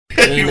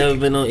ain't never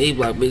been on E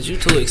Block, bitch. You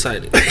too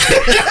excited.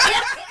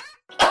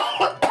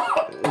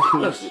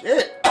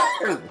 Shit.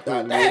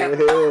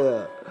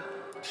 Yeah.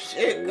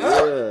 Shit,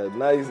 God. Yeah,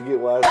 nice to get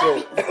wise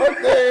up. Fuck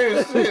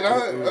that shit.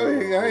 I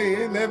ain't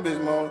in that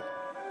bitch, man.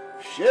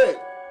 Shit.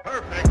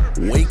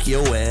 Wake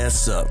your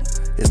ass up.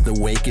 It's the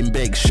Wake and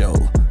Bake Show,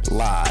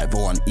 live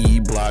on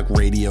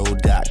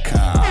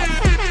eblockradio.com.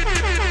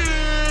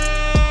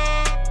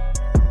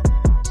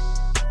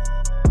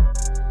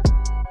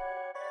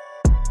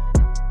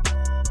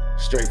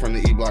 Straight from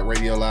the E-Block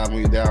Radio Live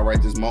when you dial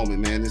right this moment,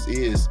 man. This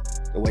is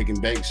the Wake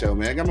and Bake Show,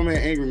 man. I got my man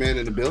Angry Man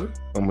in the building.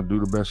 I'm gonna do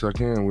the best I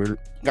can with it.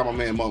 Got my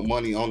man Monk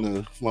Money on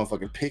the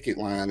motherfucking picket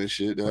line and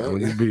shit, dog. Handle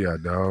your be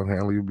out, dog.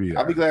 Handle your be out.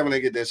 I'll be glad when they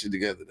get that shit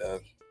together,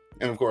 dog.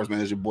 And of course, man,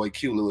 it's your boy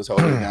Q Lewis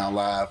holding it down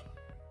live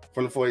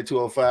from the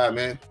 48205,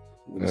 man.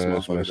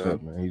 That's messed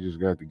up, man. He just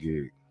got the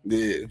gig.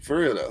 Yeah, for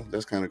real though.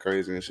 That's kind of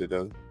crazy and shit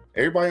though.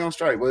 Everybody on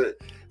strike, but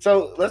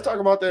so let's talk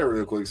about that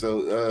real quick.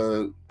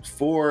 So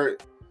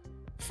Ford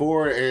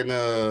and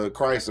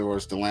Chrysler or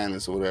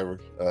Stellantis or whatever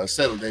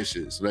settled their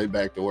shit, so they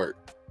back to work.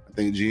 I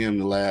think GM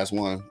the last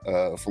one.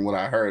 From what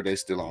I heard, they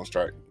still on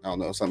strike. I don't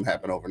know, something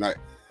happened overnight,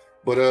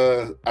 but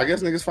I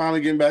guess niggas finally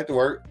getting back to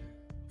work.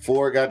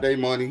 Ford got their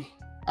money.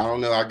 I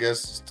don't know. I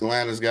guess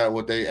Stellantis got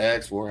what they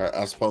asked for.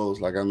 I suppose.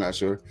 Like, I'm not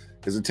sure.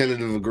 It's a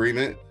tentative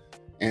agreement,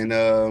 and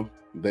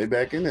they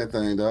back in that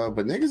thing, dog.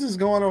 But niggas is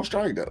going on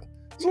strike though.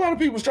 There's a lot of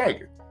people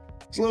striking.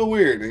 It's a little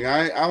weird. And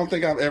I don't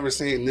think I've ever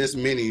seen this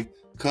many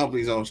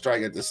companies on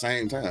strike at the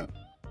same time.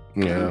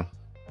 Yeah.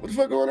 What the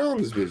fuck going on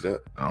in this bitch, though?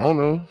 I don't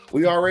know.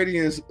 We already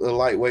in a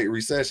lightweight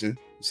recession.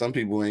 Some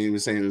people ain't even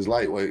saying it's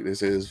lightweight. They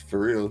say it's for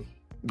real.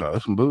 No,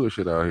 that's some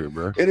bullshit out here,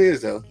 bro. It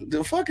is though.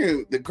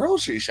 The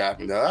grocery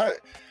shopping, dog.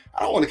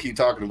 I don't want to keep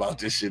talking about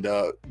this shit,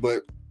 dog.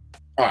 But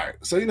all right,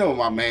 so you know what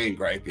my main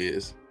gripe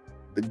is?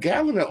 The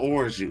gallon of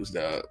orange juice,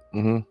 dog.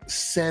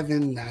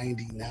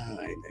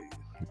 $7.99.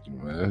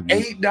 Man,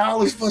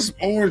 $8 for some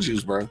orange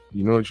juice, bro.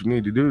 You know what you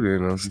need to do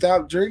then? Huh?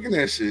 Stop drinking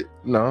that shit.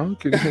 No,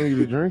 continue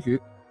to drink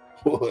it.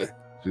 What?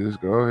 Just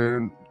go ahead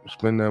and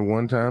spend that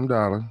one-time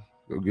 $1.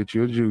 Go get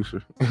you a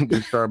juicer.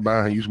 Just start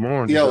buying you some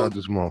oranges out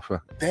this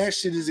motherfucker. That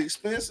shit is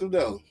expensive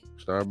though.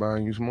 Start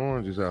buying you some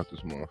oranges out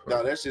this motherfucker.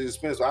 No, that shit is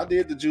expensive. I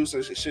did the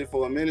juicer shit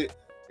for a minute.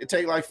 It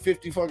take like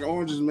 50 fucking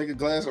oranges to make a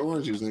glass of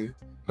orange juice, nigga.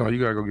 No, you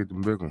gotta go get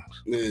them big ones.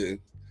 Yeah.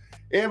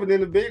 Yeah, but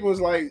then the big ones,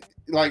 like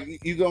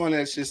you go in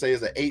that shit, say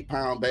it's an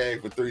 8-pound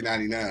bag for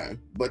 $3.99.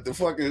 But the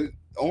fucking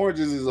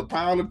oranges is a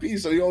pound a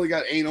piece, so you only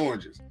got 8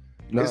 oranges.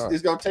 Nah.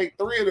 It's gonna take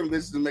 3 of them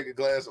bitches to make a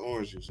glass of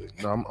orange juice.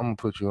 No, I'm gonna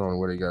put you on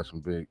where they got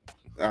some big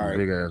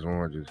ass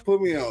oranges.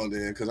 Put me on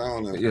then, cause I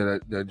don't know. Yeah,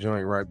 that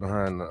joint right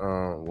behind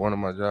one of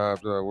my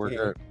jobs I work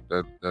at,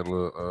 that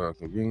little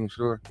convenience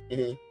store.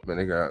 Man,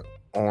 they got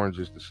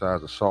oranges the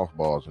size of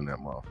softballs in that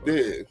motherfucker.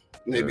 Yeah,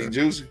 they be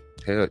juicy.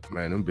 Hell,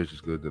 man, them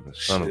bitches good to the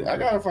son of a bitch. I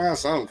gotta find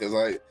something, cause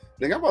like,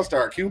 nigga, I'm about to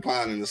start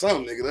couponing or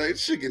something, nigga. Like,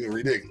 this shit getting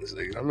ridiculous,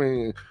 nigga. I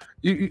mean,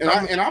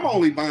 I'm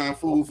only buying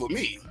food for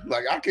me.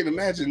 Like, I can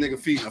imagine nigga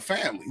feeding a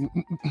family.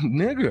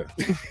 Nigga.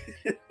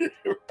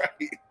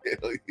 Right.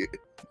 Hell yeah.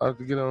 I have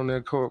to get on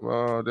that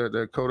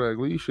Kodak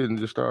Lee shit and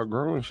just start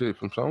growing shit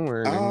from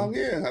somewhere.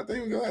 Yeah, I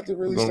think we're gonna have to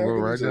really start go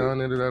right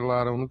down into that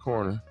lot on the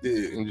corner.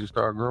 Yeah. And just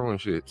start growing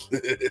shit.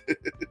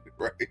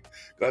 Right.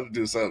 Got to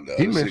do something though.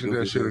 He mentioned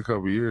that shit a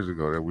couple years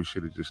ago that we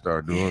should have just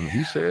started doing.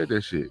 He said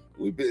that shit.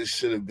 We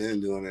should have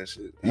been doing that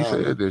shit. He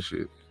said that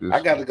shit.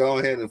 I got to go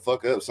ahead and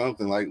fuck up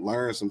something, like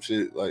learn some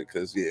shit, like,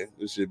 cause yeah,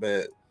 this shit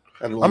bad.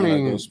 I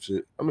mean,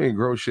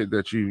 grow shit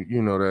that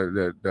you know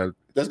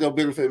that's gonna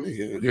benefit me.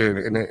 Yeah,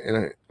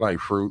 and like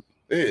fruit.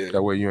 Yeah.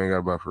 That way you ain't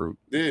gotta buy fruit.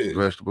 Yeah.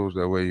 Vegetables.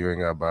 That way you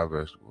ain't gotta buy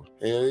vegetables.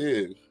 Hell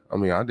yeah. I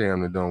mean, I damn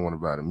near don't want to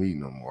buy the meat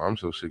no more. I'm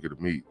so sick of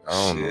the meat. I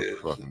don't know what to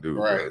fucking do.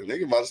 Right.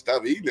 Nigga about to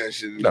stop eating that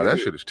shit. No, that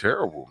shit is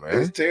terrible, man.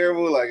 It's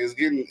terrible. Like, it's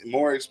getting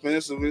more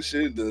expensive and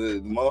shit.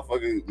 The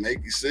motherfucker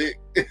make you sick.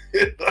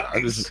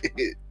 I just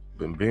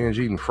been binge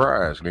eating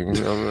fries, nigga.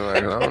 You know what I mean?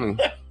 Like, I don't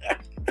even...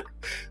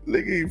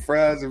 Nigga eat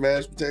fries and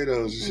mashed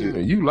potatoes and shit.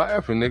 Yeah, you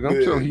laughing, nigga.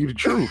 I'm telling you the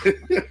truth.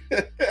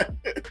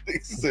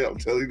 I'm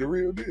telling you the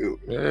real deal.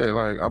 Yeah,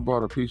 like I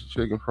bought a piece of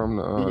chicken from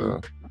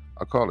the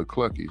I call it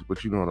Clucky's,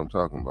 but you know what I'm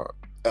talking about.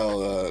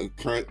 Oh, the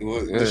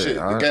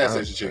gas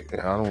station chicken.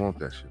 I don't want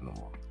that shit no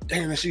more.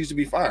 Damn, that shit used to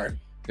be fire.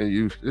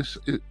 It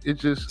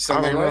just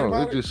something I don't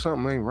know. It just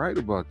something ain't right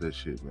about that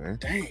shit, man.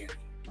 Damn.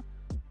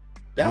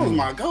 That was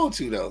my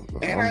go-to though.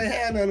 Man, I ain't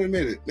had none in a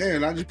minute.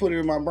 Man, I just put it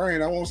in my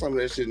brain. I want some of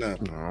that shit now.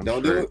 No,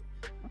 don't do it.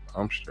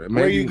 I'm straight.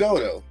 Where you go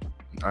though?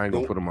 I ain't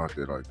gonna put them out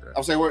there like that.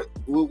 I'm saying,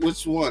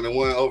 which one? The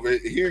one over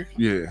here?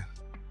 Yeah.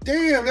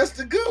 Damn, that's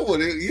the good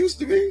one. It used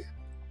to be.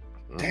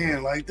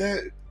 Damn, like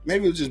that.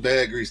 Maybe it was just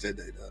bad grease that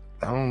day, though.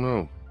 I don't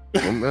know.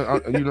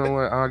 You know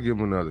what? I'll give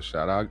them another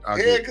shot.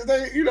 Because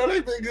they've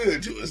been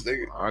good to us,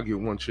 nigga. I'll get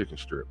one chicken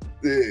strip.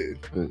 Yeah.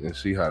 And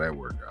see how that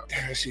worked out.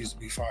 Damn, that shit used to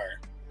be fire.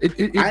 I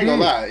ain't gonna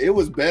lie. It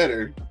was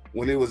better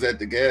when it was at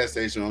the gas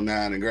station on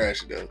 9 and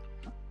Gratiot, though.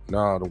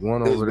 Nah, the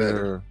one over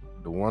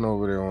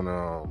there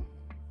on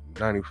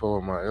 94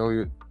 on my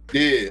Elliott.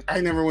 Yeah,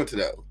 I never went to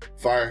that.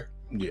 Fire.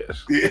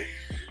 Yes. Yeah.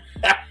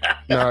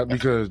 Nah,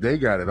 because they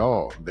got it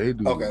all. They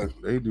do. Okay.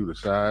 They do the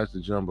sides, the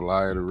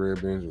jambalaya, the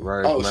red beans, the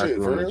rice, Oh, shit,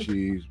 for macaroni, real?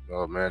 cheese,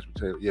 mashed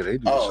potato. Yeah, they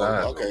do the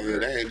sides. Okay. Over Yeah, there.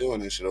 they ain't doing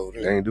this shit over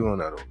there. They ain't doing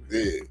that over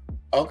there. Yeah.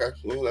 Okay.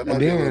 Well, that might And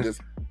be a little then,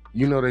 different.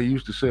 you know, they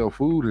used to sell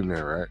food in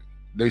there, right?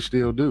 They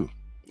still do.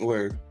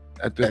 Where?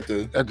 At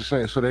the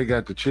same. So they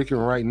got the chicken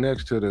right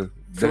next to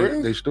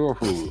they store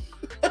food.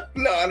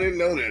 No, I didn't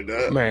know that,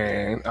 dog.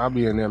 Man, I'll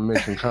be in there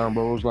mixing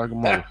combos like a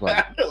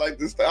motherfucker. Like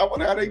this. I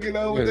wonder how they get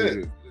on with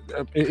that.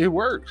 It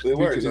works. It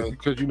works,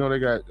 because you know they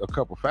got a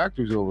couple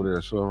factories over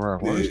there. So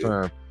around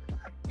lunchtime,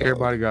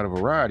 everybody got a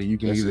variety. You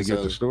can either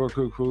get the store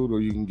cooked food or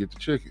you can get the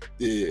chicken.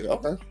 Yeah,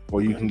 okay.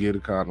 Or you can get a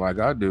kind like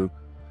I do.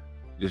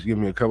 Just give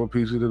me a couple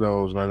pieces of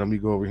those, and let me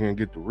go over here and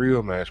get the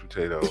real mashed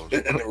potatoes.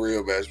 The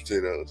real mashed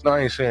potatoes. No, I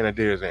ain't saying that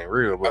theirs ain't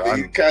real, but I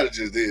mean, you kind of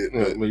just did.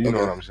 But you know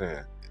what I'm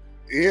saying.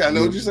 Yeah, I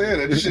know what you're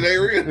saying. That shit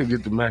ain't real.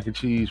 Get the mac and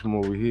cheese from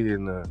over here,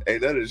 and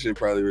ain't none of this shit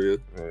probably real.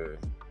 Yeah,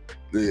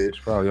 yeah, it's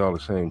probably all the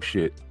same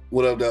shit.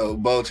 What up, though?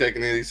 Bo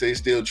checking in. He say he's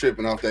still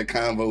tripping off that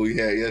convo we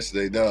had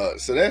yesterday, dog.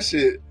 So that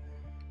shit,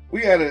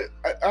 we had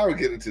I'll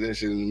get into that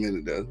shit in a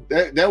minute,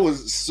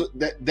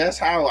 though. That's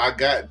how I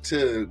got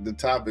to the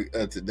topic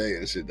of today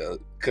and shit, though,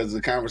 because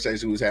the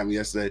conversation we was having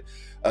yesterday.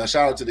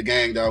 Shout out to the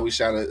gang, dog. We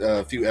shot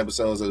a few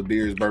episodes of the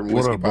Beers Bourbon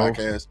Whiskey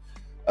podcast.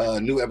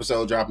 New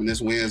episode dropping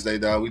this Wednesday,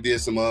 dog. We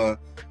did some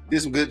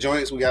good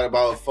joints. We got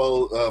about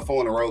four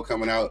in a row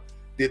coming out.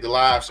 Did the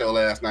live show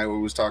last night where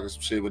we was talking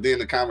some shit, but then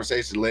the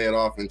conversation led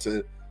off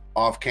into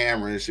off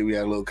camera and shit. We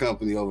had a little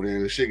company over there,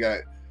 and the shit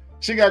got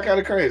kind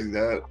of crazy,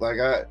 dog.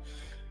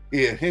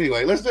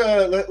 Anyway, let's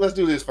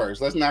do this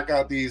first. Let's knock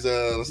out these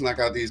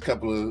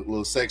couple of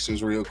little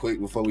sections real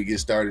quick before we get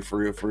started for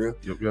real.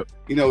 Yep.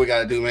 You know what we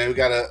gotta do, man. We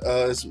gotta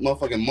it's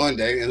motherfucking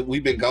Monday, and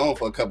we've been gone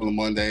for a couple of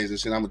Mondays and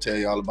shit. I'm gonna tell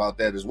you all about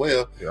that as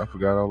well. Yeah, I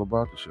forgot all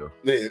about the show.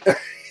 Man,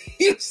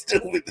 you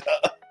stupid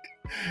dog.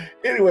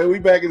 Anyway, we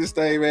back in this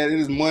thing, man. It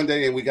is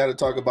Monday, and we got to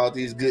talk about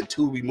these good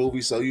Tubi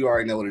movies. So you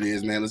already know what it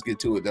is, man. Let's get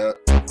to it, dog.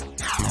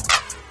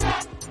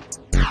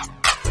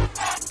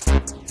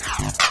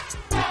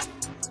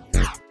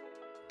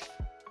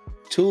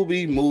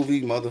 Tubi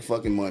movie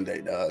motherfucking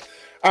Monday, dog.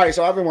 All right,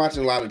 so I've been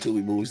watching a lot of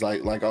Tubi movies,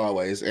 like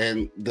always.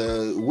 And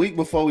the week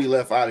before we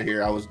left out of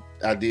here,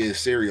 I did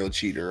Serial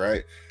Cheater,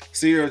 right?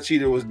 Serial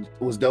Cheater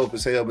was dope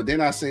as hell. But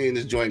then I seen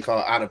this joint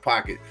called Out of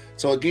Pocket.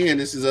 So again,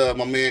 this is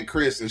my man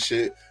Chris and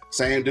shit.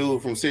 Same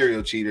dude from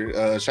Serial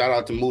Cheater. Shout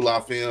out to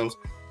Moolah Films,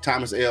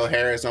 Thomas L.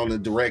 Harris on the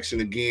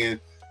direction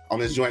again on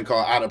this joint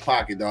called Out of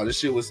Pocket, dog. This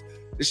shit was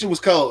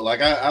cold.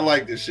 Like I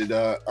like this shit,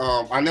 dog.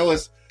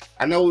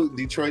 I know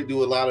Detroit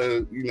do a lot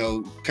of,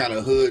 kind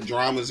of hood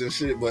dramas and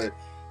shit, but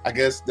I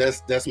guess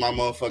that's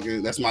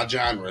my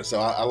genre. So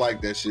I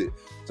like that shit.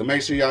 So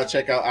make sure y'all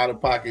check out Out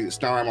of Pocket,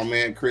 starring my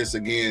man Chris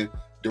again,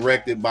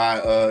 directed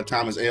by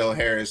Thomas L.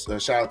 Harris.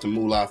 Shout out to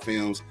Moolah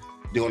Films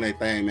doing their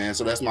thing, man.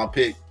 So that's my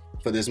pick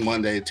for this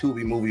Monday,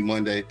 Tubi Movie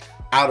Monday,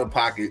 Out of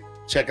Pocket.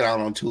 Check it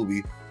out on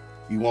Tubi.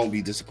 You won't be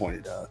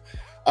disappointed, dog.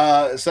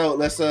 So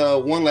let's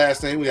one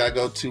last thing. We gotta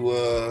go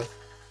to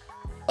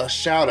a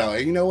shout out.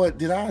 And you know what?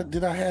 Did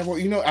I have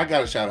one? I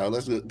got a shout out.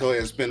 Let's go ahead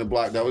and spin the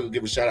block, dog. We'll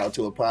give a shout out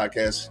to a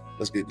podcast.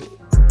 Let's get to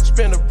it.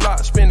 Spin the block,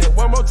 spin it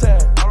one more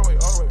time. All the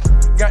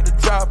way. Got the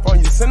drop on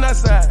you, send that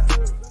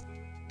side.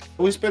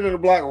 We spinning the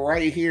block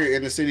right here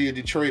in the city of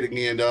Detroit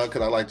again, dog,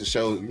 because I like to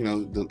show,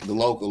 the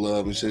local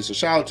love and shit. So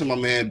shout out to my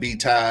man B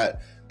Todd.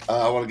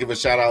 I want to give a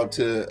shout out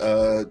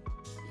to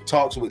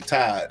Talks with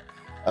Todd.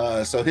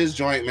 So his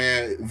joint,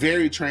 man,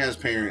 very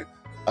transparent.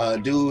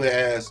 Dude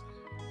has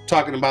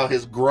talking about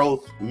his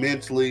growth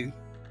mentally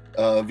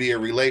via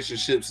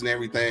relationships and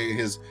everything.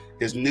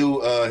 His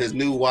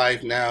new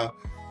wife now,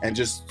 and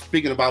just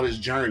speaking about his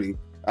journey.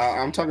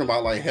 I'm talking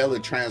about like hella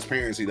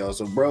transparency though.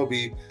 So bro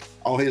be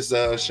on his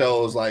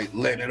shows like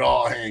letting it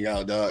all hang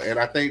out, dog. And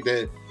I think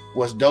that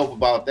what's dope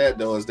about that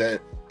though is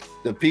that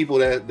the people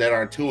that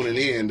are tuning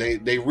in,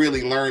 they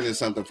really learning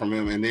something from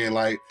him, and then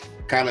like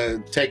kind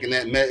of taking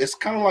that it's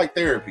kind of like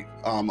therapy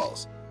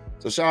almost.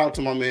 So shout out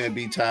to my man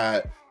B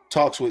Todd,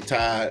 Talks with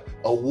Todd,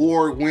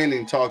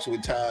 award-winning Talks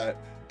with Todd.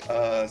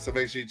 So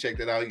make sure you check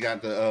that out. He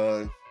got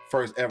the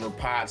first ever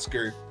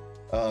Podsker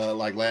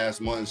like last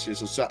month. Shit.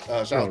 So shout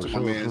out to my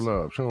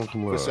man. Show him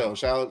some love. So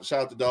shout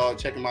out to dog.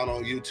 Check him out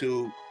on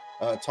YouTube.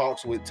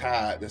 Talks with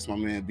Todd. That's my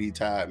man B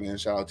Todd, man.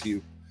 Shout out to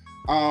you.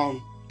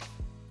 All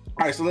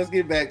right, so let's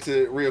get back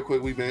to real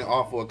quick. We've been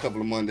off for a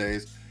couple of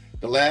Mondays.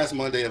 The last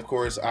Monday, of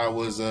course, I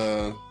was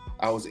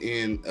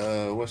in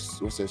what's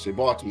that shit?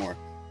 Baltimore.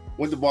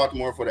 Went to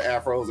Baltimore for the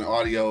Afros and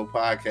Audio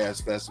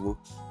Podcast Festival.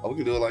 Oh, we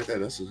can do it like that.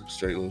 That's a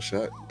straight little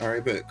shot. All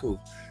right, bet. Cool.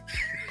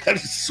 I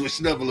just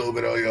switched it up a little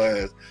bit on your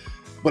ass.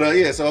 But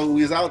yeah, so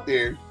we was out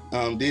there,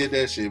 did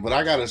that shit. But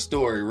I got a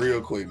story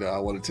real quick that I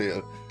want to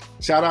tell.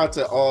 Shout out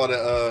to all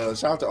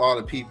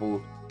the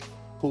people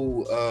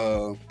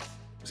who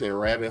say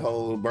Rabbit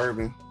Hole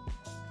Bourbon.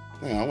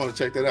 Man, I want to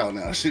check that out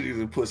now. I should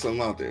even put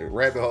something out there.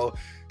 Rabbit Hole.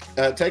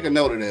 Take a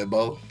note of that,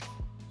 Bo.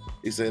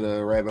 He said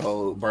Rabbit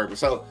Hole Bourbon.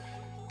 So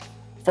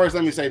First,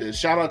 let me say this.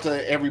 Shout out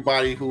to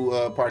everybody who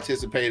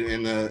participated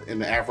in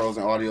the Afros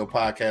and Audio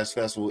Podcast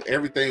Festival.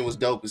 Everything was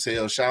dope as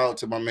hell. Shout out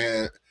to my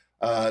man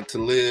to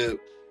Live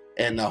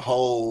and the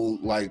whole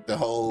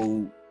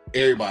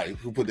everybody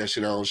who put that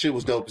shit on. Shit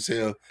was dope as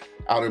hell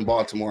out in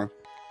Baltimore.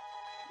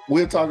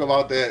 We'll talk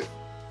about that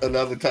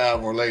another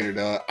time or later,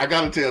 dog. I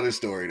gotta tell this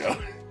story though.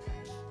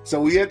 So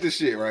we at the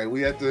shit, right?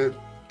 We at the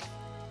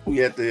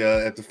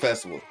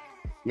festival.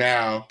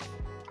 Now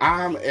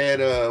I'm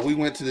at we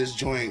went to this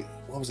joint.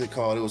 What was it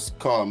called? It was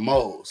called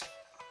Moe's,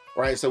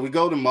 right? So we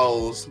go to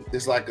Moe's.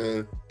 It's like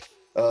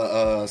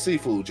a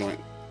seafood joint.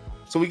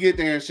 So we get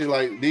there and shit,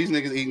 like, these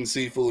niggas eating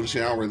seafood and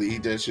shit. I don't really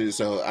eat that shit.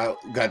 So I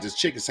got this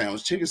chicken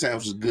sandwich. Chicken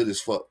sandwich is good as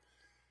fuck.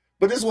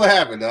 But this is what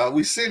happened, dog.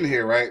 We sitting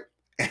here, right?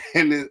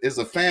 And it's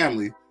a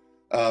family,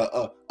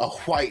 a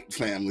white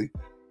family,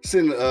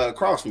 sitting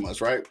across from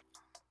us, right?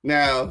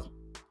 Now,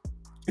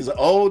 it's an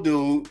old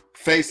dude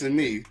facing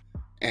me.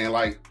 And,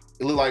 like,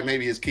 it looked like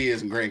maybe his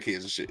kids and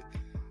grandkids and shit.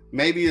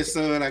 Maybe his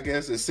son, I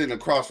guess, is sitting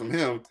across from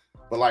him,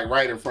 but like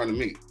right in front of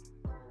me.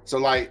 So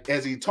like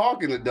as he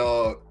talking to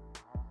dog,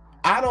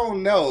 I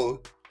don't know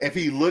if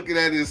he looking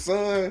at his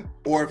son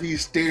or if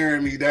he's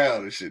staring me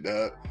down and shit,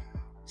 dog.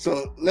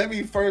 So let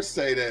me first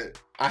say that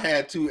I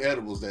had 2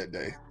 edibles that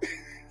day.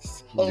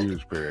 You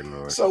was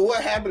paranoid. So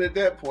what happened at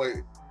that point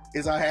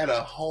is I had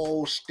a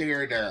whole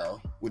stare down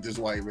with this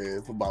white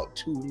man for about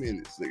 2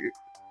 minutes, nigga.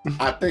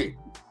 I think.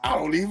 I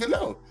don't even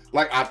know.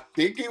 Like I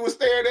think he was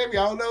staring at me.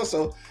 I don't know.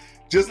 So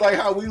just like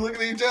how we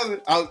looking at each other,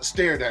 I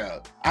stare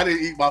down. I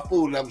didn't eat my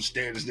food and I'm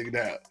staring this nigga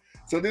down.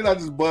 So then I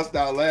just bust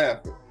out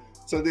laughing.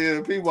 So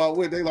then people I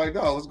with, they like,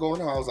 dog, what's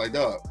going on? I was like,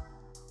 dog,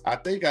 I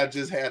think I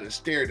just had a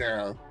stare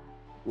down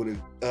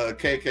with a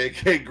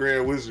KKK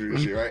Grand Wizard and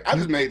shit, right? I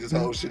just made this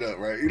whole shit up,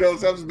 right? You know what I'm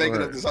saying? I'm just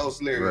making up this whole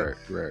scenario.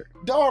 Right.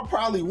 Dog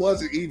probably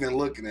wasn't even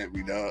looking at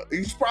me, dog.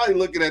 He's probably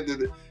looking at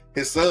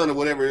his son or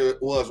whatever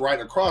it was right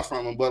across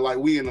from him, but like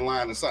we in the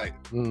line of sight.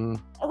 Mm-hmm.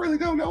 I really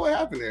don't know what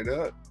happened there,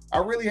 dog. I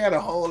really had a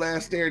whole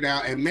ass stare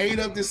down and made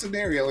up this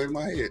scenario in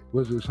my head.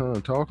 Was his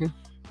son talking?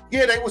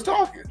 Yeah, they was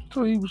talking.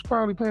 So he was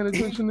probably paying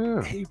attention to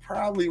him. He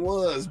probably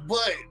was,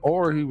 but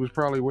or he was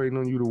probably waiting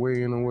on you to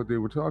weigh in on what they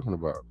were talking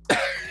about.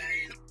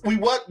 we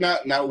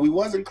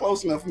wasn't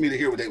close enough for me to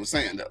hear what they were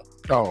saying though.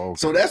 Oh, okay.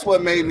 So that's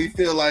what made me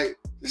feel like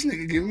this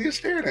nigga giving me a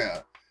stare down.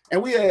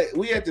 And we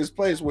had this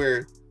place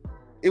where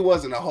it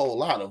wasn't a whole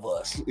lot of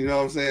us. You know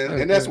what I'm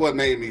saying? And that's what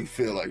made me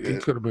feel like that. He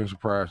could have been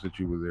surprised that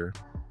you were there.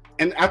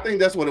 And I think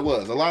that's what it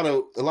was. A lot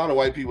of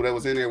white people that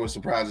was in there was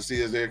surprised to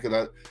see us there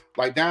because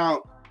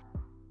down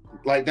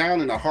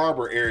in the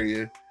harbor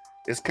area,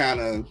 it's kind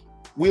of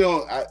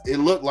it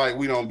looked like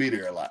we don't be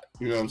there a lot.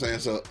 You know what I'm saying?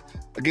 So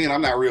again,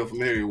 I'm not real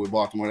familiar with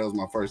Baltimore. That was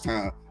my first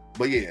time.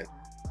 But yeah,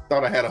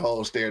 thought I had a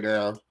whole stare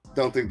down.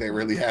 Don't think that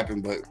really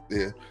happened, but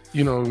yeah.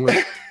 You know,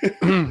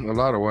 when, a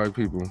lot of white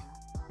people,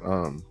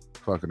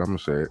 fuck it, I'm gonna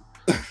say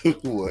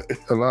it. What?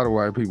 A lot of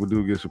white people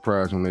do get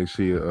surprised when they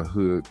see a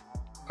hood.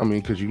 I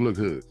mean, because you look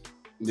hood.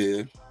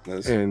 Yeah,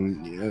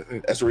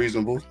 that's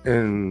reasonable.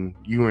 And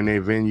you in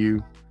their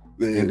venue,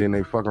 and then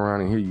they fuck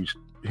around and hear you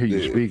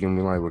speak and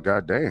be like, well,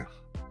 goddamn.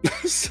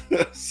 Son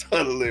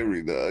of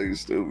Larry, dog, you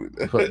stupid.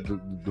 The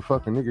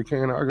fucking nigga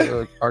can't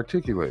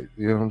articulate.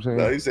 You know what I'm saying?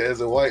 No, he said, as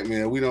a white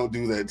man, we don't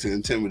do that to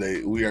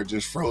intimidate. We are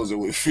just frozen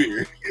with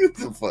fear. Get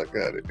the fuck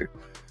out of here.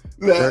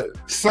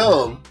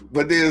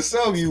 But then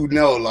some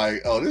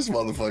like, oh, this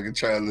motherfucker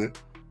trying to,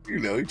 he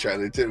trying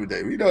to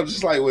intimidate me.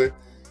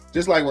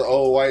 Just like when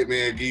old white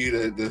man give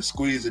you the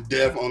squeeze of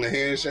death on the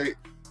handshake,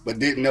 but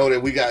didn't know that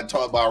we got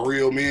taught by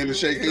real men to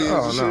shake hands.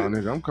 Oh, no,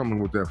 shit. nigga, I'm coming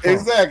with that funk.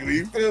 Exactly,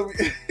 you feel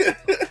me?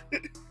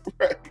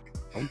 Right.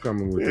 I'm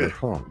coming with that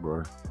funk,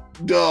 bro.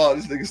 Dog,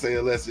 this nigga say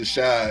unless it's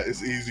shy,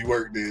 it's easy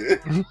work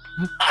then.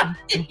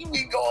 You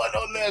be going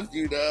on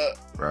nephew, dog.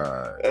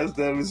 Right. That's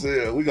dumb as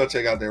hell. We gonna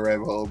check out that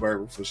rabbit hole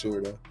burger for sure,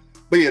 though.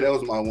 But yeah, that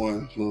was my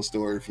one little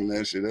story from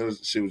that shit.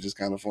 Shit was just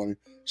kind of funny.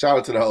 Shout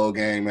out to the whole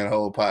gang, man. The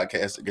whole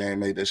podcast, the gang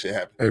made that shit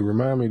happen. Hey,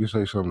 remind me to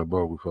say something to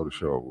Bo before the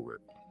show over with.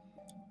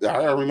 I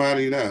gotta remind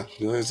you now.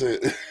 Go ahead and say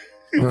it.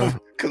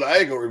 Cause I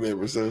ain't gonna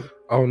remember, so.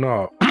 Oh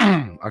no.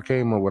 I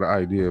came up with an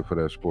idea for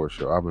that sports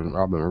show. I've been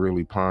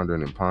really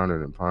pondering and trying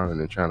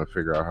to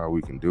figure out how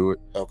we can do it.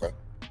 Okay.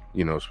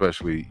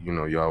 Especially,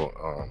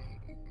 y'all,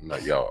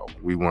 not y'all.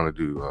 We want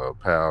to do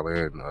PAL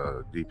and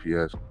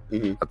DPS.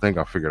 Mm-hmm. I think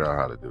I figured out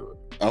how to do it.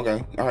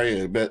 Okay. All right,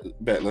 yeah,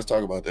 bet. Let's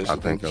talk about that. I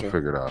think I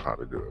figured out how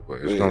to do it,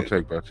 but it's gonna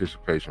take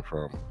participation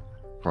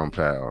from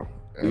PAL.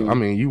 And, I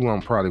mean, you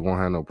probably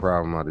won't have no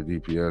problem out of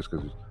DPS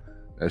because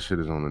that shit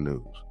is on the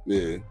news.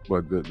 Yeah.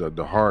 But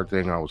the hard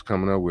thing I was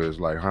coming up with is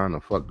like, how in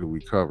the fuck do we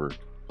cover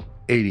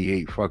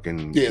 88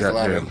 fucking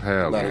goddamn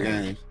PAL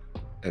games?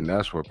 And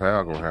that's where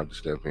PAL gonna have to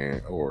step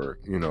in or,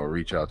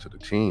 reach out to the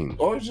team.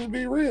 Or just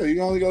be real.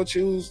 You only go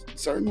choose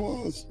certain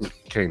ones.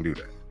 Can't do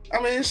that.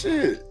 I mean,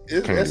 shit.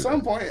 At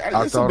some point,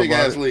 it's a big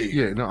ass league.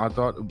 Yeah, no, I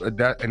thought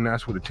that, and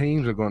that's where the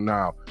teams are going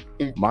now.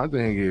 My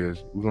thing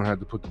is, we're gonna have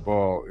to put the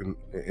ball in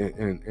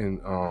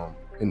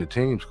the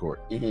team's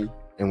court. Mm-hmm.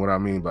 And what I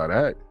mean by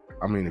that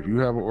I mean, if you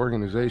have an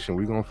organization,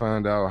 we're gonna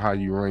find out how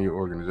you run your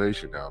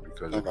organization now,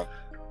 because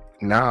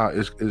now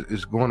it's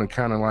going to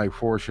kind of like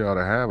force y'all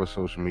to have a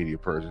social media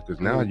person,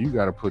 because now you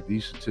got to put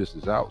these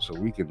statistics out so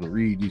we can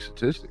read these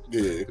statistics.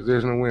 Yeah. Because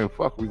there's no way in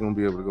fuck we're gonna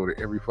be able to go to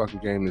every fucking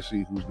game to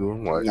see who's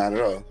doing what. Not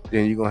at all.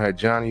 Then you're gonna have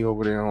Johnny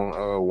over there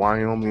on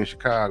Wyoming and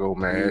Chicago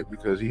mad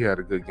because he had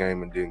a good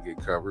game and didn't get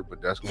covered,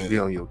 but that's gonna be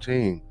on your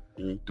team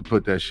to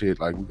put that shit.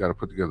 Like, we got to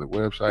put together a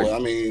website. Well, I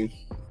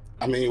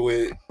mean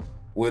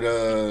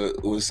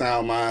with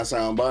Sound Mind,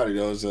 Sound Body,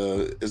 though,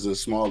 it's a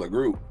smaller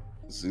group.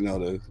 You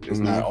know, it's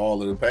not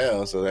all of the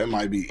pals, so that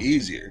might be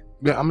easier.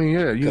 Yeah, I mean,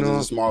 yeah, because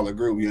it's a smaller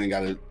group, you ain't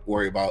got to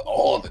worry about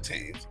all the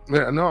teams.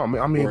 Yeah, no, I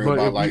mean, worry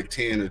about like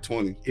 10 or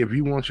 20. If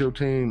you want your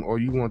team or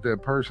you want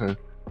that person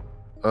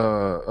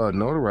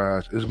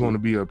notarized, it's going to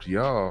be up to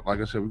y'all. Like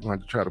I said, we're going to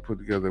have to try to put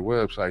together a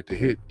website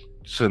to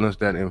send us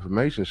that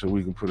information so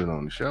we can put it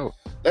on the show.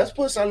 Let's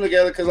put something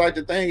together, because like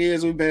the thing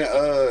is, we've been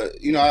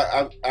you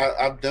know,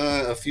 I've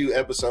done a few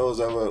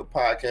episodes of a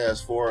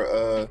podcast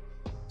for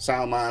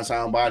Sound Mind,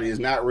 Sound Body. Is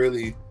not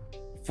really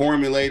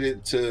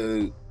formulated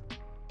to,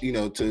 you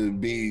know, to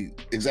be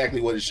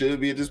exactly what it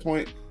should be at this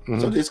point.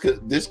 So this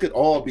could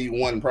all be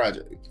one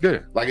project.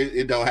 Yeah, like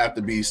it don't have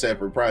to be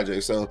separate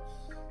projects. So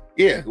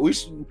yeah, we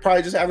should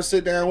probably just have a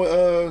sit down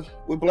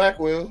with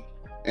Blackwell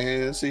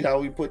and see how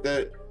we put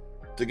that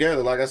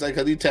together. Like I said,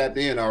 because he tapped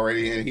in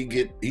already and he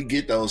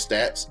get those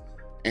stats,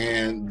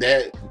 and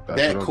that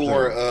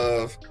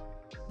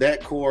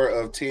core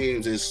of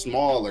teams is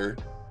smaller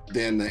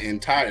than the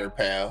entire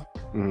PAL.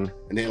 And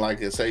then,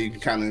 like I say, you can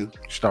kind of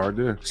start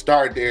there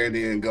and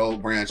then go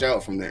branch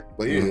out from there.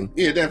 But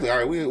yeah, definitely. All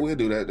right, we'll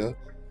do that though.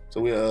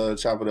 So we'll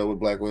chop it up with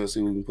Blackwell, see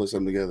if we can put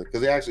something together.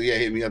 Because they actually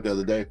hit me up the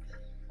other day.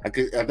 I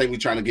think we're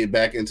trying to get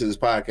back into this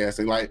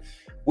podcasting, like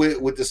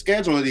with the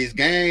schedule of these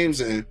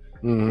games, and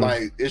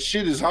like this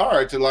shit is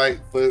hard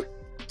to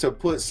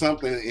put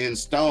something in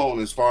stone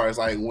as far as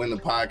like when the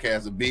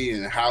podcast will be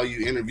and how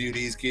you interview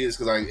these kids,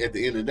 because like at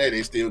the end of the day,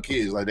 they still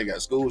kids. Like, they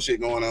got school shit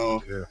going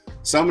on. Yeah.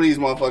 Some of these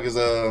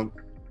motherfuckers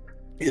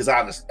is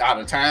out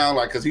of town,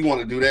 like, because he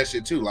want to do that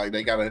shit too. Like,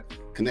 they got a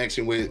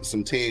connection with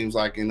some teams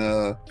like in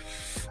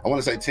I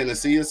want to say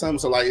Tennessee or something.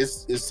 So like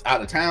it's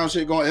out of town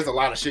shit going. There's a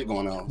lot of shit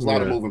going on. There's a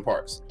lot of moving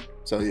parts.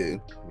 So yeah,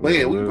 but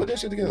yeah, we can put that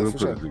shit together for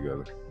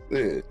sure.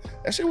 Yeah,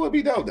 that shit would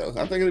be dope though.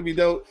 I think it'd be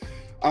dope.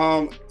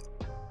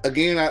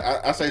 Again,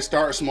 I say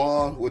start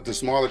small with the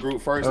smaller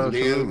group first, and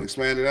then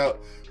expand it out.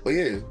 But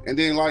yeah, and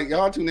then like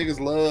y'all two niggas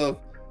love,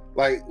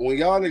 like when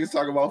y'all niggas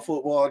talk about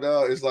football,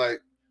 dog, it's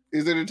like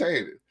it's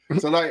entertaining.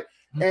 So like,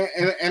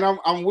 and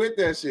I'm with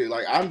that shit.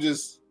 Like I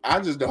just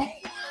don't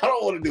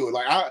want to do it.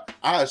 Like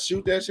I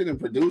shoot that shit and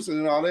produce it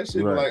and all that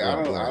shit. But like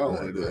I don't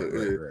want to do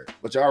it. Right.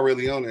 But y'all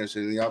really on that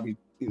shit, and y'all be,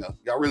 you know,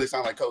 y'all really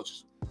sound like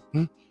coaches.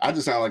 I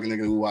just sound like a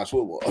nigga who watch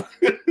football.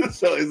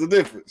 So it's a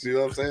difference, you know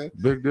what I'm saying?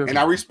 Big difference. And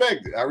I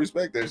respect it. I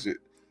respect that shit.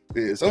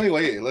 Yeah. So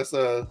anyway, yeah, let's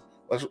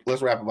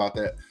rap about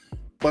that.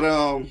 But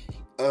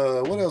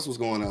what else was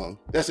going on?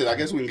 That's it. I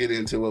guess we can get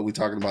into what we're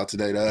talking about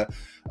today.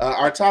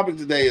 Our topic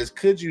today is,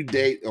 could you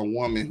date a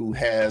woman who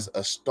has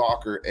a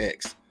stalker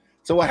ex?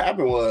 So what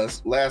happened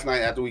was, last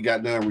night after we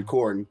got done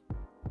recording,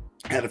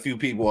 I had a few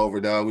people over,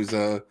 dog. We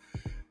was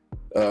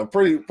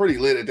pretty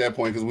lit at that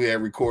point, because we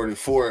had recorded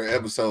 4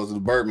 episodes of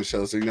the Bourbon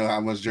Show, so you know how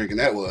much drinking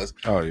that was.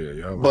 Oh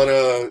yeah.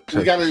 But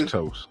we got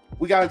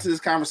into this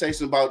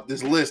conversation about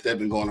this list that's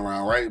been going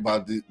around, right?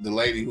 About the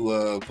lady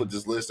who put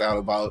this list out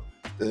about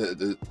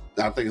the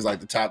I think it's like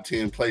the top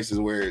 10 places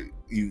where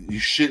you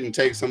shouldn't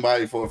take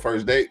somebody for a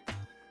first date.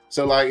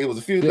 So like it was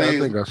a few things. I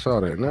think I saw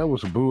that, and that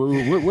was a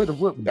boo. Where the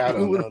fuck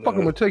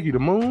am I take you, the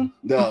moon?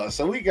 No,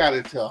 so we got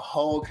into a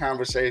whole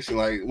conversation,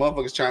 like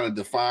motherfuckers trying to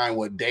define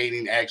what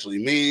dating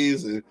actually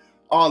means and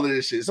all of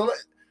this shit. So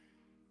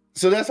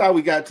that's how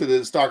we got to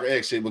the stalker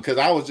X shit, because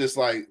I was just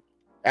like,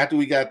 after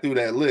we got through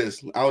that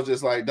list, I was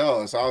just like,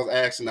 dog. So I was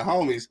asking the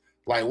homies,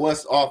 like,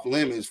 what's off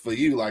limits for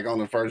you, like on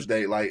the first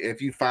date? Like,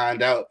 if you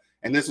find out,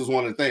 and this was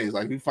one of the things,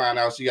 like, if you find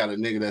out she got a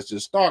nigga that's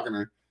just stalking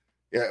her,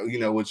 yeah, you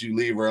know, would you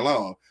leave her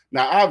alone?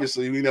 Now,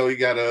 obviously, we know he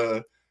got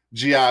a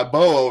G.I.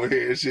 Bo over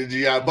here and shit.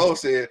 G.I. Bo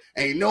said,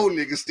 ain't no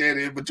nigga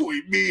standing in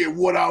between me and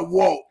what I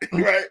want,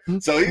 right?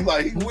 So he's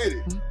like, he with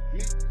it.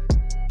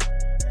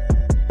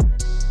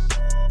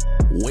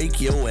 Wake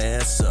your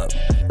ass up.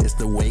 It's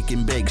the Wake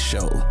and Bake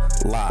Show,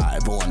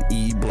 live on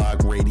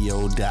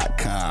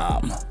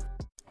eblockradio.com.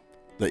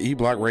 The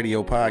eBlock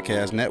Radio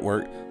Podcast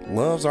Network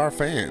loves our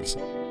fans,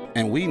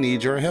 and we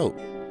need your help.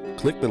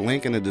 Click the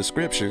link in the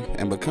description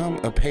and become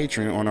a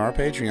patron on our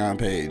Patreon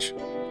page.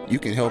 You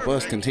can help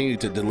us continue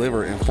to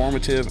deliver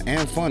informative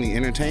and funny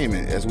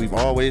entertainment as we've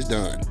always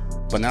done.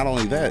 But not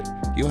only that,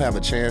 you'll have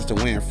a chance to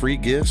win free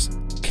gifts,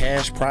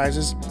 cash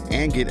prizes,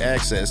 and get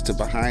access to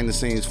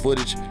behind-the-scenes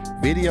footage,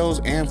 videos,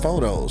 and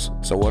photos.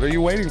 So what are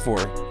you waiting for?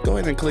 Go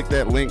ahead and click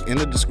that link in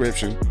the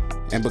description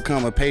and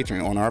become a patron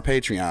on our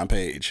Patreon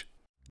page.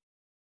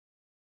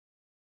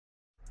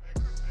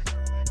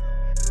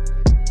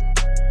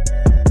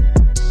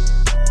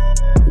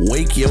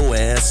 Wake your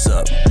ass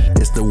up.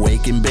 It's the the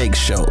Wake and Bake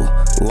Show,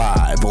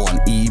 live on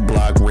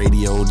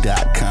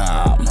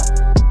eblockradio.com.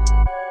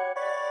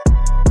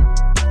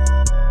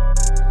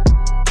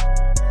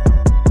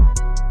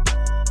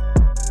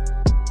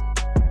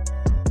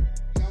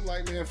 I'm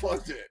like, man,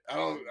 fuck that.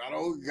 I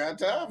don't got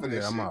time for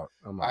this shit. I'm out.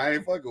 I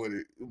ain't fucking with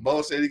it.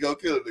 Bo said he gonna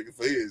kill a nigga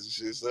for his and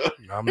shit, so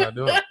I'm not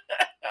doing it.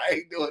 I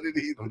ain't doing it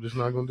either. I'm just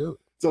not gonna do it.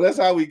 So that's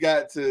how we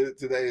got to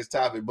today's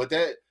topic. But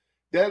that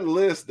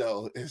list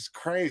though is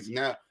crazy.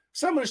 Now,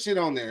 some of the shit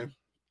on there,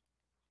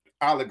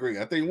 I'll agree.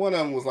 I think one of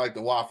them was like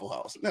the Waffle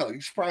House. No, you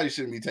probably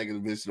shouldn't be taking a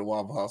bitch to the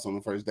Waffle House on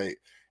the first date.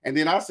 And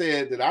then I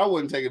said that I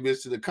wouldn't take a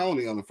bitch to the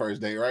Coney on the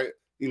first date, right?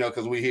 You know,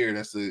 because we hear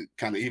that's the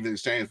kind of even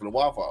exchange for the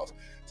Waffle House.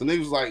 So niggas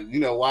was like, you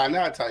know, why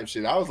not type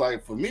shit. I was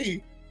like, for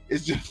me,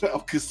 it's just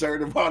I'm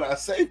concerned about our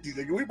safety.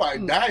 Nigga. We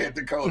might die at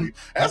the Coney.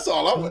 That's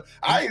all I want.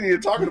 I ain't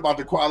even talking about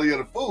the quality of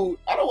the food.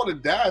 I don't want to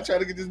die trying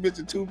to get this bitch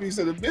a 2-piece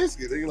of the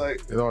biscuit. Nigga,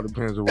 like, it all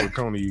depends on what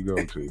Coney you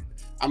go to.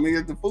 I mean,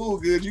 if the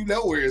food good, you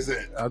know where it's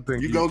at. I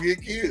think you gonna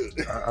get killed.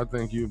 I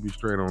think you'd be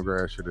straight on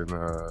grass shit in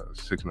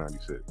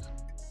 696.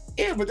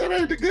 Yeah, but that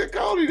ain't the good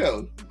Coney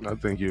though. I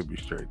think you'd be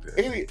straight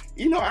there.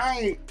 You know, I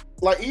ain't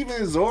like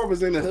even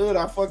Zorba's in the hood.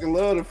 I fucking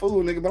love the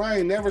food, nigga, but I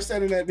ain't never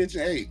sat in that bitch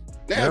and ate.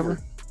 Never.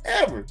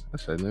 Ever. I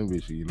said in that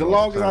bitch. You know, the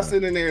longest I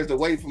sit in there is to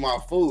wait for my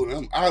food. And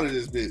I'm out of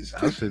this bitch.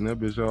 I sit in that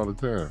bitch all the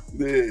time.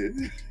 Yeah.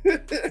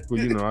 Well,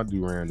 you know, I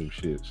do random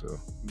shit, so.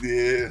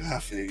 Yeah, I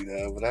figured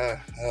out, but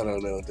I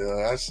don't know,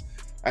 dog.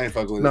 I ain't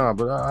fucking with it. Nah,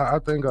 but I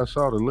think I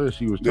saw the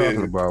list you was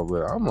talking about,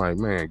 but I'm like,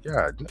 man,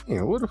 god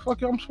damn, where the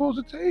fuck I'm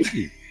supposed to take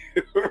you?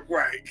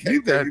 Right.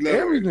 You got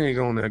everything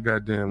on that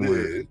goddamn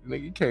list.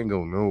 Nigga, you can't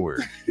go nowhere.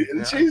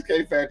 The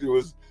Cheesecake Factory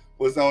was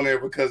on there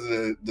because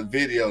of the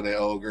video that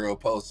old girl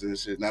posted and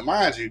shit. Now,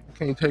 mind you,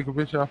 can't take a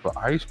bitch out for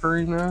ice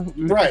cream now.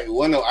 Right?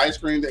 Wasn't no ice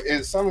cream,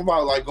 and something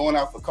about like going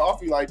out for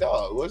coffee. Like,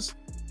 dog,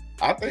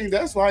 I think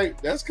that's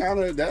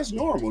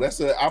normal.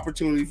 That's an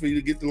opportunity for you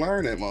to get to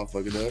learn that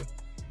motherfucker, dog.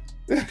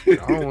 I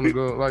don't want to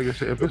go, like I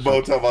said. If it's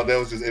Bo talking about that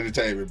was just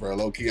entertainment, bro.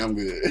 Low key, I'm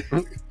good.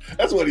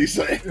 That's what he's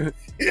saying.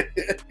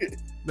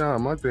 Nah,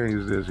 my thing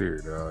is this here,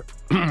 dog.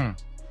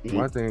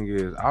 My thing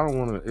is, I don't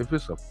want to. If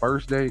it's a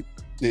first date,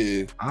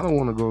 yeah, I don't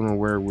want to go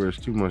nowhere where it's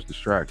too much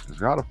distractions.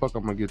 How the fuck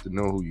I'm gonna get to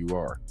know who you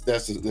are?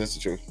 That's the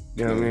truth.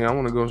 You know what I mean? I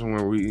want to go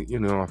somewhere where we, you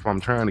know, if I'm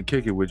trying to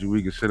kick it with you,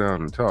 we can sit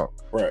down and talk.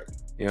 Right.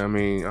 You know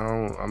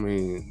what I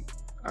mean?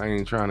 I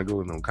ain't trying to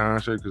go to no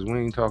concert because we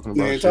ain't talking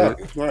about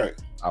shit. Right.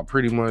 I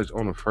pretty much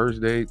on a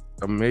first date,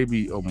 or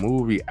maybe a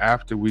movie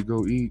after we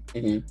go eat.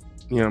 Mm-hmm.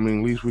 You know what I mean?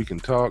 At least we can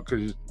talk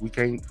because we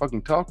can't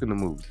fucking talk in the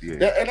movie theater.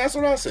 Yeah, and that's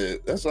what I said.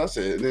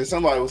 And then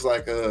somebody was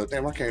like,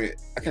 damn, I can't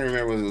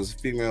remember whether it was a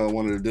female or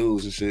one of the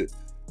dudes and shit.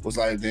 Was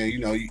like, then, you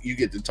know, you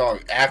get to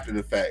talk after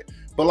the fact.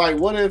 But like,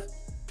 what if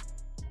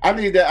I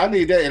need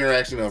that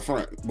interaction up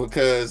front?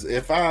 Because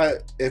if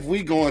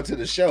we go into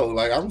the show,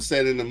 like I'm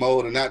set in the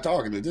mode and not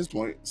talking at this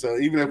point. So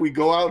even if we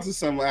go out to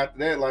something after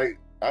that, like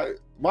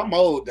my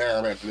mode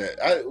down after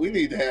that. We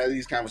need to have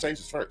these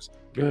conversations first.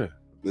 Yeah.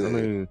 I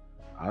mean,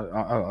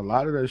 a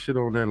lot of that shit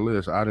on that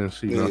list, I didn't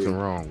see nothing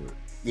wrong with.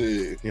 Yeah.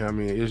 You know what I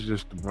mean? It's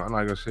just,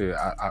 like I said,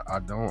 I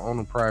don't own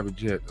a private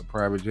jet. A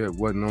private jet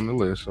wasn't on the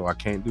list, so I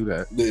can't do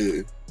that.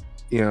 Yeah.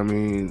 You know what I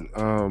mean?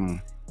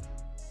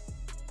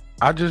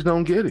 I just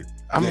don't get it.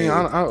 I mean,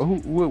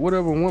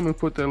 whatever woman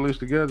put that list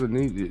together,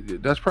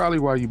 that's probably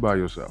why you by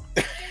yourself.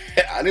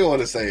 I didn't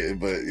want to say it,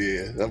 but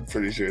yeah, I'm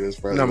pretty sure that's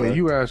probably. No, I mean,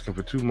 you asking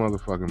for too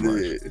motherfucking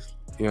much. Yeah.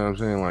 You know what I'm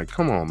saying? Like,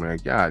 come on, man.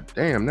 God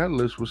damn, that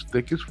list was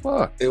thick as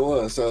fuck. It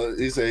was. So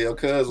he said your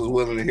cuz was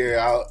willing to hear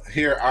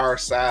our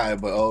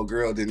side, but old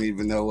girl didn't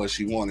even know what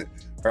she wanted.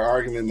 Her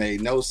argument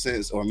made no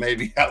sense, or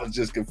maybe I was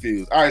just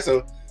confused. All right,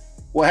 so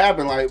what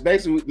happened? Like,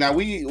 basically, now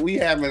we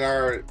having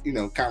our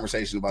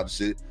conversation about the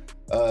shit.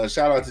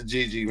 Shout out to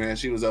Gigi, man.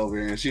 She was over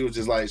here and she was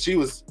just like she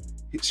was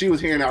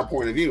hearing our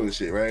point of view and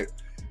shit, right?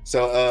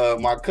 So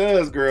my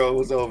cuz girl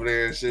was over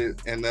there and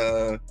shit, and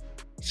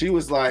she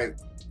was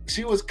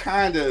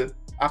kind of,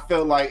 I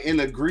felt like, in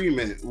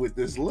agreement with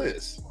this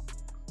list.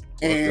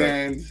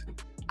 And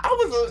I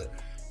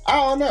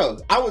don't know.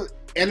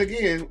 And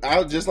again, I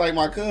was just like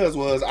my cuz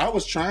was. I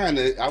was trying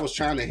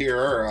to hear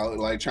her. I was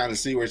like trying to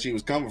see where she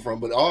was coming from,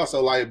 but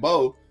also like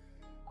Bo,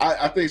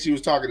 I think she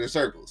was talking in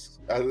circles.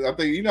 I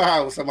think, you know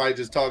how somebody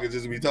just talking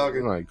just to be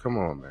talking. Like, come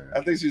on, man.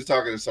 I think she was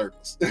talking in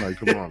circles. Like,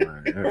 come on,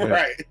 man.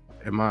 Right.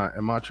 Am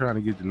I trying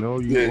to get to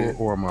know you,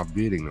 or am I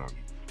bidding on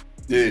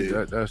you?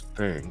 Yeah. That's the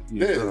thing.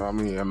 Yeah. So, I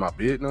mean, am I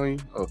bidding on you?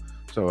 Oh,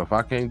 so if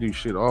I can't do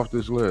shit off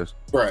this list,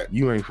 right,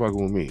 you ain't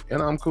fucking with me,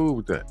 and I'm cool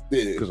with that.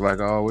 Yeah. Because like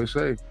I always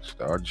say,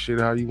 start the shit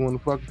how you want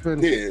to fucking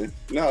finish. Yeah.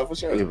 No, for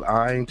sure. If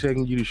I ain't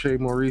taking you to Shea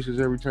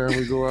Maurice's every time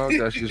we go out,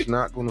 that's just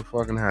not gonna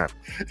fucking happen.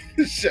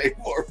 Shea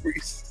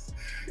Maurice's.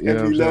 You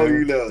know,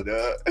 you know,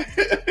 dog.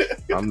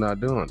 I'm not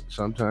doing it.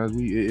 Sometimes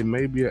it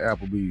may be an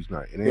Applebee's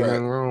night. It ain't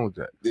nothing wrong with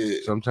that. Yeah.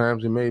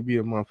 Sometimes it may be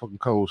a motherfucking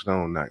Cold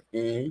Stone night.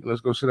 Mm-hmm. Let's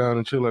go sit down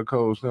and chill at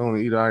Cold Stone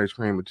and eat ice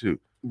cream or two.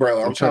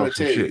 Bro, I'm trying to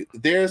tell you,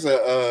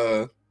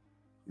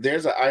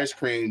 there's an ice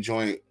cream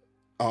joint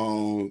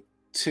on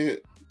 10th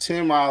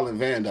 10 Mile and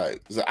Van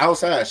Dyke. It's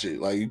outside shit.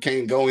 Like you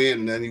can't go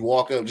in and then you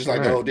walk up just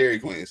like the old Dairy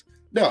Queens.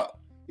 No.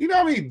 You know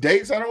how many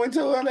dates I done went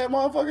to on that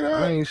motherfucker?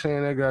 I ain't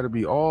saying that got to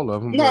be all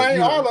of them. No, ain't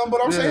all of them,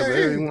 but I'm saying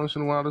every once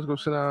in a while, let's go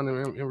sit down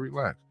and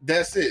relax.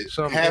 That's it.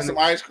 Had some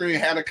ice cream,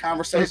 had a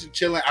conversation,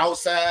 chilling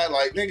outside.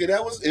 Like nigga,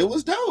 it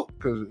was dope.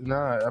 Cause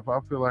if I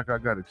feel like I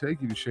got to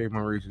take you to shave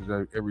my races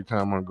every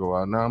time I go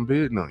out, now I'm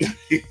bidding on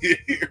you.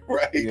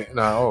 Right.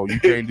 Yeah, you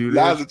can't do this.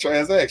 That's a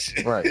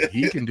transaction. Right.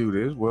 He can do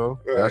this.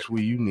 Well, that's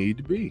where you need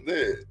to be.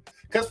 Yeah.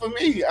 Cause for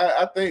me,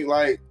 I think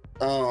like.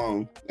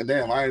 And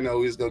damn, I didn't know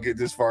we was gonna get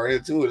this far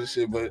into it and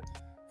shit, but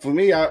for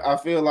me, I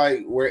feel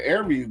like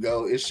wherever you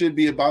go, it should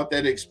be about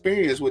that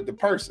experience with the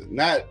person,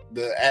 not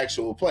the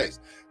actual place.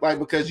 Like,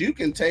 because you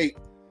can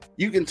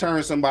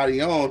turn somebody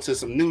on to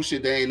some new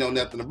shit they ain't know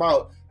nothing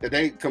about that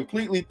they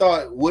completely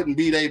thought wouldn't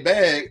be their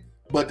bag,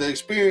 but the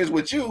experience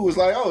with you was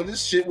like, oh,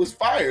 this shit was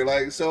fire.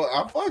 Like, so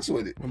I fucks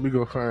with it. We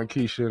go find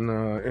Keisha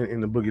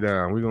in the Boogie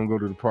Down. We're gonna go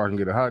to the park and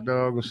get a hot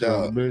dog and sit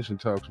on the bench and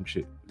talk some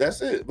shit.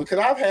 That's it. Because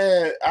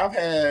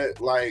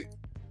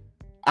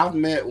I've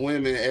met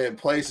women at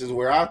places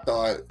where I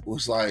thought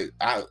was like,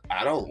 I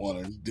don't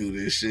want to do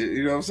this shit.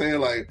 You know what I'm saying?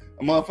 Like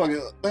a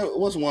motherfucking,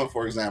 what's one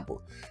for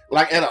example?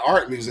 Like at an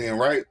art museum,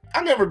 right?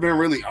 I've never been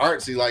really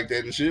artsy like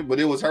that and shit, but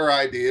it was her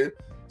idea.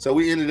 So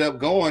we ended up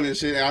going and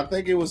shit. And I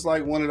think it was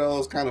like one of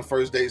those kind of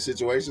first date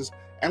situations.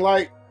 And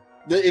like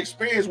the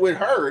experience with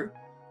her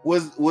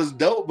was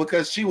dope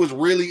because she was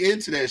really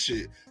into that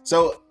shit.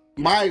 So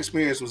my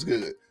experience was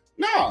good.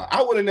 No,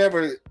 I would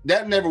have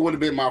that never would have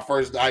been my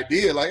first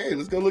idea. Like, hey,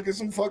 let's go look at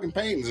some fucking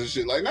paintings and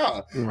shit. Like,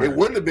 no, It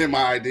wouldn't have been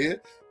my idea.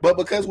 But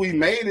because we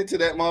made it to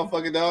that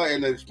motherfucking dog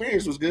and the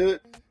experience was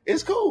good,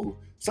 it's cool.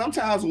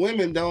 Sometimes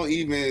women don't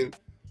even,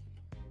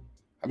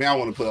 I mean, I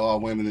want to put all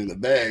women in the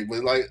bag,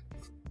 but like,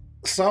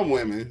 some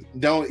women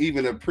don't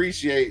even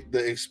appreciate the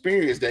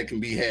experience that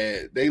can be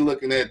had. They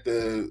looking at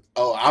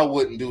I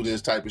wouldn't do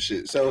this type of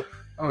shit. So,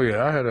 oh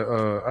yeah, I had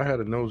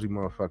a nosy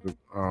motherfucker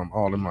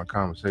all in my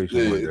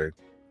conversation one day,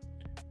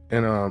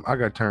 and I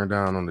got turned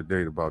down on the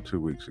date about 2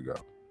 weeks ago.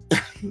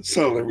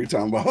 So every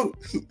time about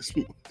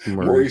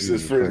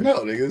Maurice's friend, no,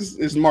 nigga,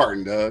 it's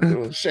Martin,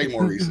 dog. Shay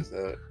Maurice's,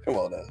 dog. Come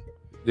on,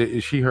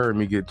 dog. She heard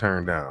me get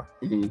turned down,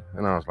 and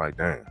I was like,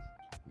 damn,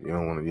 you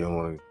don't want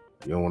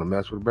to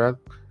mess with her, brother.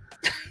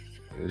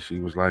 And she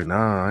was like,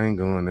 nah, I ain't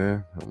going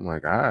there. I'm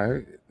like, all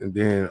right. And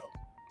then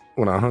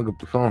when I hung up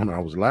the phone, I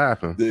was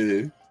laughing.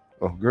 Yeah.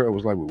 A girl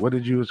was like, well, what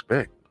did you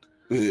expect?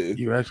 Yeah.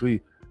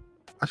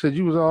 I said,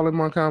 you was all in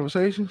my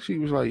conversation? She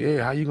was like,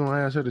 yeah, how you going to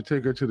ask her to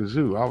take her to the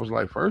zoo? I was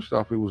like, first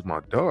off, it was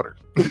my daughter.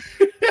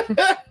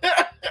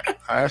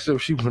 I asked her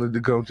if she wanted to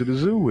go to the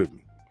zoo with me.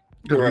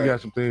 Because we got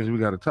some things we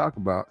got to talk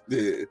about.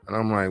 Yeah. And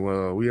I'm like,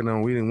 well, we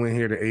didn't went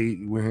here to eat.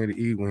 We're here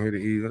to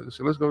eat.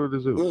 So let's go to the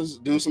zoo. Let's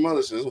do some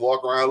other shit. Let's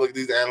walk around, look at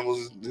these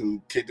animals,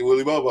 and kick the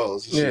willy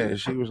bobos. Yeah,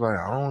 she was like,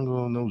 I don't want to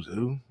go to no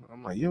zoo.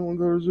 I'm like, you don't want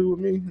to go to the zoo with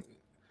me?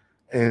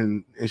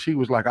 And she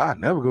was like, I'd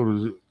never go to the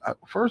zoo.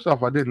 First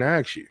off, I didn't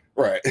ask you.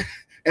 Right.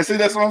 And see,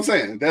 that's what I'm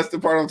saying. That's the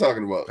part I'm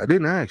talking about. I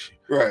didn't ask you.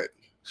 Right.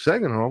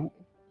 Second off,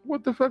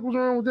 what the fuck was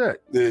wrong with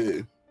that?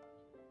 Yeah.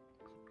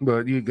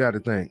 But you got to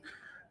think.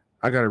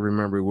 I got to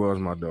remember it was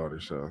my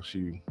daughter, so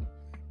she.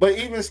 But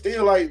even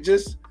still, like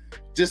just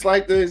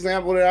like the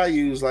example that I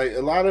use, like a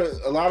lot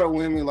of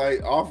women,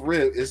 like off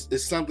rip,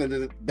 it's something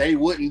that they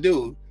wouldn't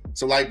do.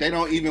 So like they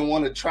don't even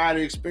want to try the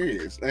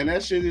experience, and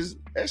that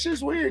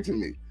shit's weird to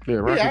me. Yeah,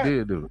 Rocky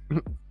did do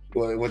it.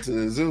 Well, went to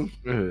the zoo.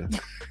 Yeah.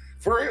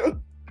 For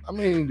real. I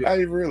mean, I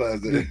didn't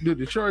realize that. The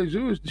Detroit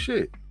Zoo is the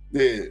shit.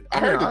 Yeah, I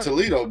heard the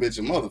Toledo bitch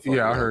a motherfucker.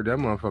 Yeah, I heard that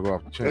motherfucker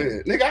off the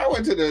chain. Yeah. Nigga, I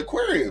went to the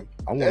aquarium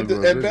at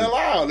Belle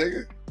Isle,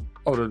 nigga.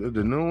 Oh,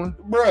 the new one?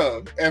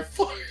 Bruh, and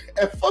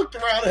fucked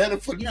around and had a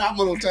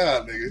phenomenal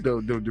time, nigga. The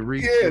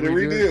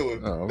redid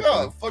one. Oh, okay.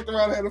 No, fucked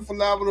around and had a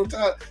phenomenal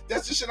time.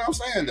 That's the shit I'm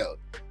saying, though.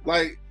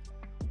 Like,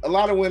 a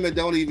lot of women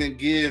don't even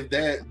give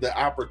that the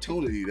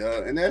opportunity,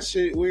 though. And that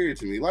shit weird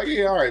to me. Like,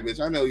 yeah, all right, bitch,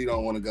 I know you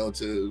don't want to go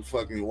to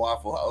fucking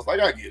Waffle House.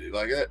 Like, I get it.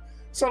 Like,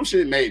 some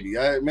shit maybe.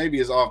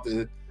 Maybe it's off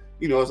the,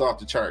 it's off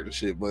the chart and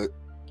shit, but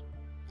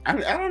I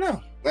don't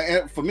know.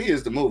 Like, for me,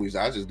 it's the movies.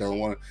 I just don't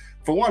want to.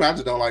 For one, I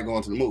just don't like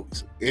going to the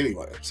movies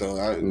anyway. So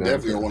I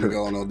definitely don't want to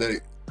go on no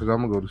date. Because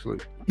I'm going to go to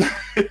sleep.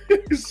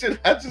 Shit,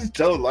 I just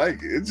don't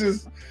like it. It's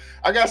just,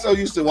 I got so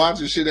used to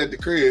watching shit at the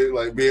crib,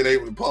 like being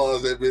able to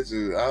pause that bitch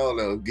and, I don't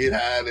know, get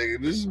high,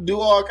 nigga. Just do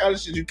all kind of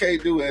shit you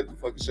can't do at the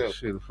fucking show.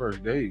 Shit, the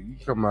first day, you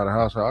come out of the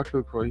house, I'll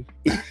cook for you.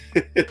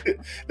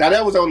 Now,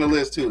 that was on the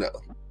list too, though.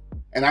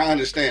 And I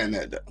understand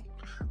that, though.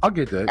 I'll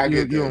get that.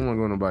 You don't want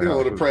to go to nobody's house. You don't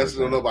want to press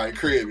it on nobody's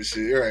crib and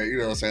shit. Right. You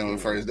know what I'm saying, on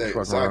the first date.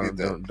 So I get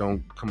that.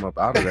 Don't come up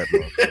out of that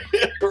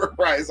motherfucker.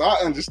 Right. So I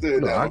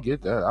understood that. I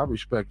get that. I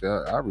respect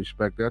that. I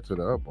respect that to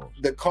the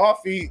utmost. The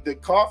coffee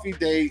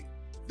date,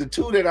 the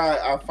two that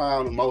I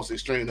found the most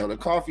extreme, though, the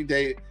coffee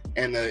date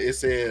and it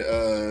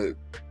said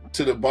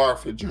to the bar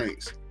for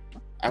drinks.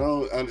 I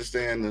don't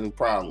understand the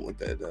problem with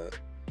that.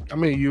 I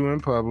mean, you in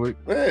public.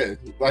 Yeah,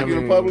 like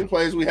in a public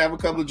place, we have a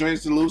couple of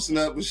drinks to loosen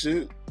up and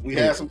shit. We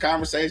have some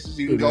conversations.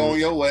 You can go on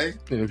your way.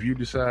 And if you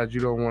decide you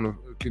don't want to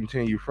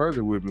continue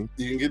further with me,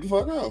 you can get the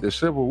fuck out. There's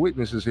several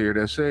witnesses here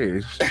that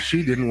says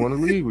she didn't want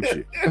to leave with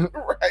you.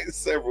 Right,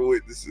 several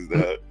witnesses,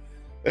 dog.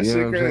 That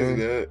shit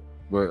crazy, dog.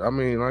 But I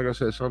mean, like I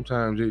said,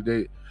 sometimes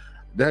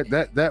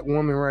that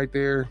woman right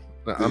there.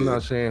 I'm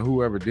not saying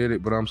whoever did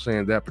it, but I'm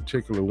saying that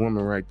particular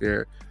woman right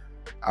there,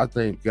 I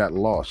think got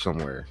lost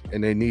somewhere,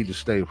 and they need to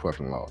stay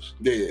fucking lost.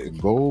 Yeah,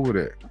 go over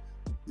there.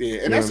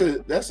 Yeah, and that's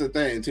the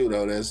thing too,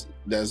 though.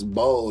 That's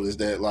bold. Is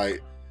that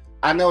like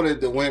I know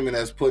that the women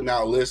that's putting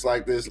out lists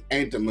like this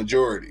ain't the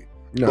majority,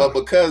 but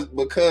because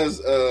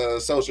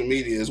social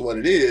media is what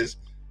it is,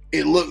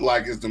 it looked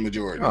like it's the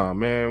majority. Oh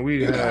man,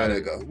 we had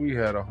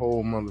a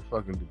whole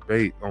motherfucking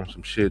debate on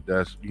some shit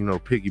that's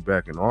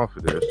piggybacking off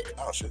of this.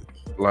 Oh shit!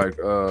 Like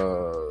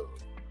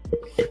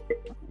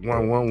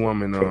one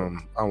woman,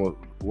 I was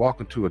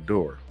walking to a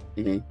door,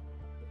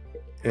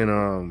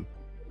 and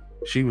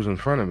she was in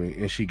front of me,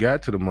 and she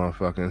got to the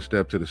motherfucker and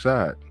stepped to the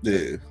side.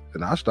 Yeah.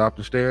 And I stopped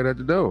and stared at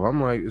the door.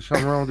 I'm like, is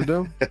something wrong with the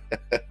door?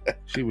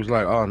 She was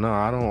like, oh no,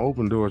 I don't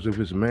open doors if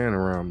it's a man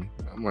around me.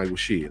 I'm like, well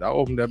shit, I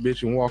opened that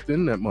bitch and walked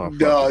in that motherfucker.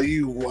 Dog,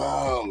 you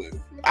wildin'.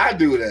 I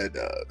do that,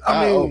 dog.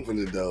 I mean,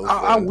 open the door.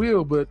 I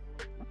will, but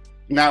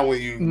not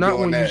when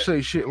you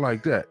say shit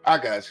like that. I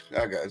got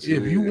you.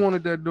 If you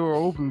wanted that door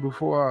open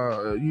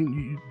before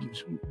you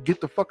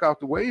get the fuck out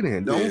the way,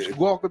 then don't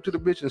walk up to the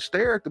bitch and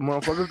stare at the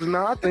motherfucker.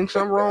 Now I think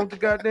something wrong with the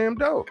goddamn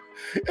door.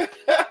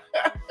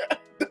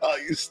 Oh,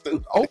 you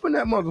stupid. Open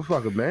that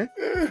motherfucker, man.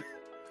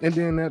 And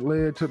then that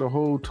led to the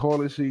whole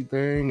toilet seat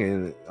thing,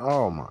 and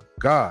oh my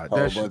god,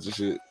 that bunch of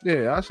shit.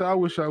 Yeah, I said I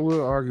wish I would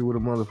argue with a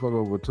motherfucker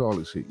over a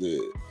toilet seat. Yeah,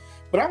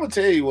 but I'm gonna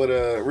tell you what.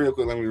 Real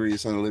quick, let me read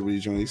Son of Liberty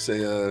joint. He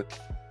say,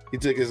 he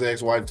took his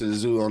ex-wife to the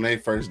zoo on their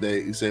first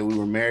date. He said we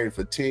were married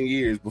for 10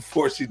 years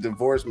before she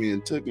divorced me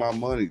and took my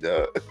money,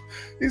 dog.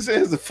 He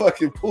says the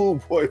fucking pool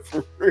boy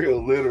for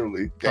real,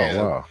 literally. Damn.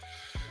 Oh wow.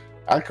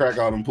 I crack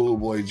all them pool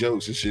boy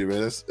jokes and shit,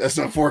 man. That's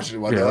unfortunate,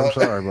 my dog. I'm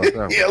sorry about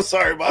that. Yeah, I'm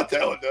sorry about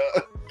that one,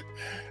 dog.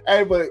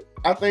 Hey, but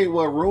I think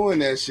what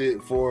ruined that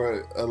shit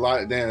for a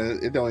lot,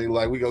 damn, it don't even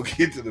like we gonna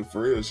get to the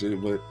for real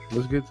shit, but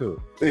let's get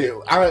to it.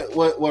 Yeah,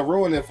 what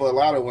ruined it for a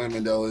lot of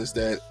women though is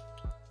that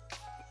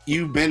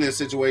you've been in a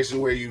situation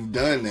where you've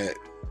done that,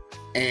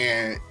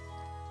 and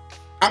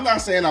I'm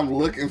not saying I'm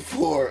looking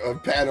for a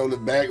pat on the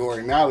back or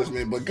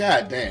acknowledgement, but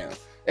goddamn,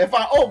 if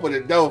I open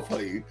the door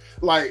for you,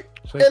 like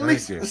at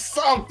least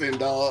something,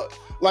 dog.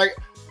 Like,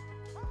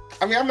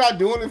 I mean, I'm not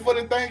doing it for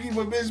the thank you,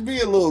 but bitch,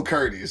 be a little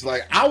courteous.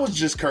 Like, I was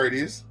just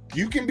courteous.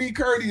 You can be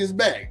courteous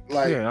back.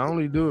 Like, yeah, I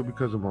only do it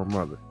because of my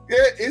mother.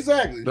 Yeah,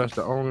 exactly. That's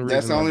the only reason.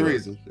 That's the only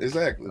reason.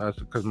 Exactly. That's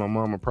because my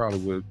mama probably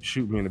would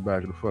shoot me in the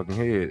back of the fucking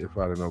head if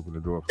I didn't open the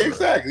door for her.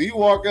 Exactly. You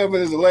walk up and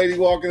there's a lady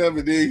walking up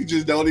and then you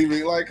just don't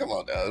even like, come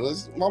on now.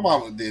 My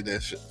mama did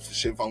that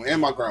shit for me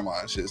and my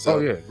grandma and shit. So, oh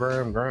yeah,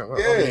 grandma.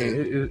 Yeah. I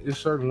mean, it's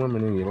certain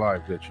women in your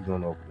life that you're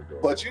gonna open the door.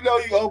 But you know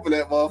you open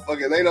that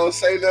motherfucker and they don't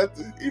say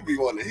nothing. You be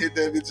wanting to hit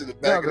that bitch in the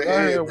back of the head.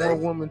 I had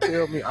one woman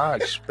tell me I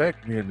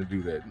expect men to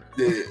do that.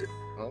 Yeah.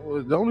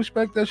 Don't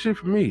expect that shit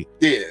from me.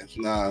 Yeah,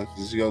 nah,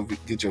 because you gonna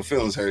get your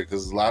feelings hurt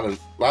because a lot of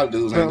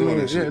dudes ain't doing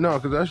that shit. Yeah, no,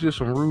 because that's just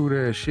some rude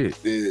ass shit.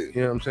 Yeah. You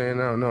know what I'm saying?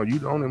 No, you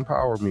don't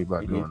empower me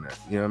by doing that.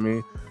 You know what I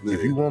mean? Yeah.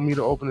 If you want me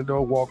to open the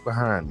door, walk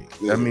behind me.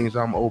 Yeah. That means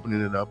I'm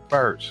opening it up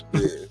first.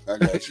 Yeah, I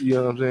got you. You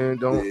know what I'm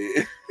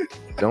saying?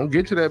 Don't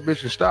get to that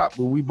bitch and stop,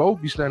 but we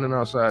both be standing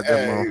outside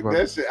that motherfucker.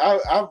 That shit,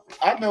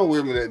 I know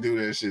women that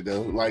do that shit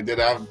though, like that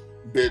I've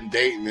been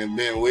dating and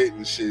been with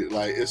and shit.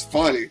 Like, it's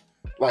funny.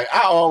 Like,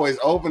 I always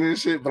open and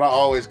shit, but I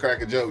always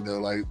crack a joke though.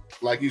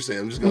 Like you said,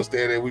 I'm just gonna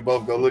stand there. We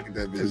both go look at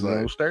that bitch.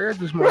 Like, stare at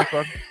this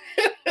motherfucker.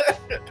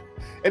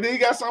 And then you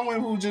got someone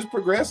who just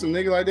progressing,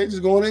 nigga. Like, they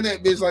just going in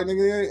that bitch. Like,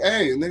 nigga,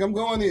 hey, nigga, I'm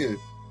going in.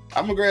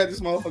 I'm gonna grab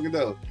this motherfucker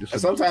though. And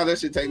sometimes that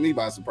shit take me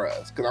by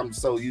surprise because I'm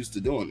so used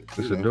to doing it.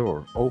 It's a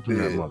door. Open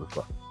that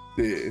motherfucker.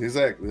 Yeah,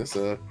 exactly. That's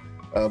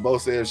Bo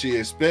said if she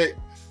expect.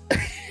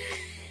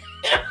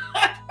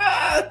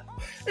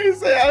 He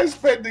said I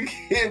expect to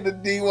get the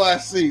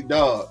DYC,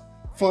 dog.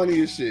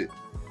 Funny as shit.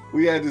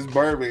 We had this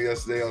bourbon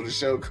yesterday on the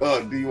show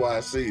called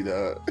DYC,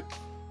 dog.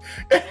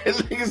 And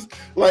niggas,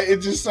 like, it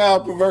just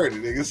sound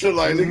perverted, niggas. So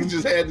like, niggas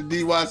just had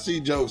the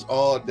DYC jokes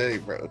all day,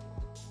 bro.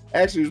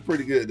 Actually, it was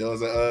pretty good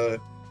though.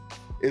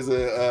 It's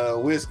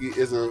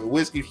a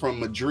whiskey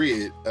from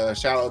Madrid.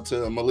 Shout out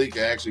to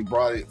Malika. Actually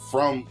brought it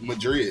from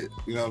Madrid.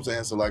 You know what I'm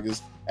saying? So like,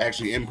 it's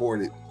actually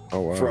imported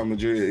from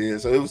Madrid. Yeah.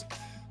 So it was.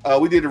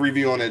 We did a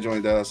review on that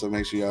joint, dog. So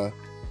make sure y'all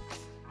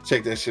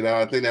check that shit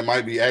out. I think that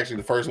might be actually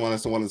the first one.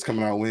 That's the one that's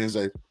coming out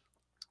Wednesday.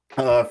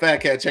 Fat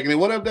Cat checking in.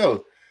 What up,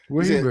 though?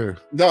 Where you been?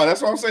 No,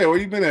 that's what I'm saying. Where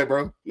you been at,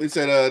 bro? He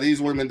said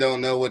these women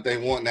don't know what they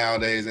want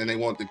nowadays, and they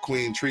want the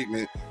queen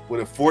treatment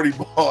with a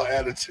 40-ball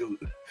attitude.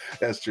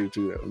 That's true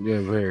too, though.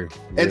 Yeah, very.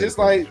 And just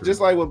like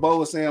what Bo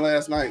was saying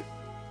last night,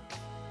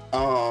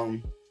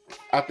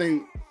 I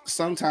think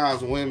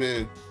sometimes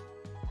women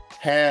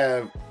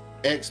have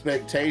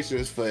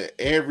expectations for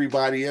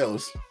everybody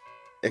else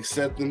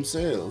accept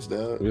themselves,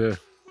 dog. Yeah.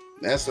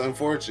 That's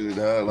unfortunate,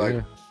 dog.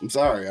 Like, I'm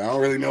sorry. I don't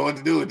really know what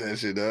to do with that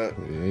shit, dog.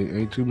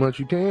 Ain't too much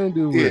you can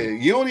do with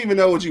it. You don't even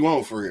know what you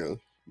want for real.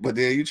 But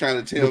then you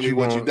trying to tell me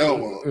what you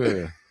don't want.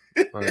 Yeah.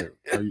 Like,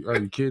 are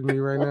you kidding me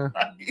right now?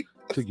 Right.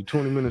 Took you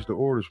 20 minutes to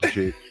order some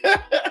shit.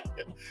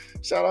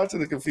 Shout out to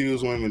the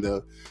confused women,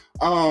 though.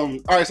 All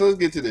right, so let's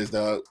get to this,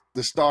 dog.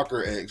 The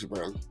Stalker ex,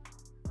 bro.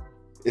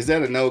 Is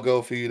that a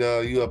no-go for you,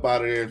 dog? You up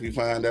out of there if you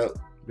find out?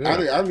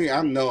 Yeah. I mean,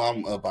 I know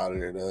I'm up out of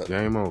there, dog.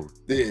 Game over.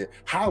 Yeah.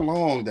 How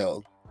long,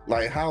 though?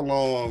 Like, how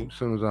long? As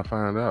soon as I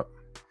find out.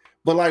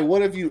 But, like,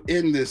 what if you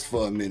in this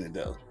for a minute,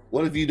 though?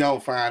 What if you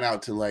don't find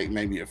out till, like,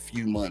 maybe a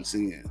few months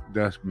in?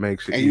 That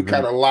makes it and you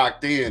kind of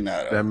locked in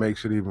now, though. That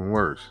makes it even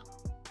worse.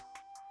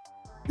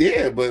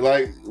 Yeah, but,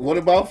 like, what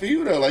about for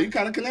you, though? Like, you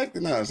kind of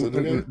connected now. So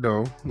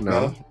no.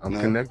 I'm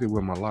connected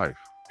with my life.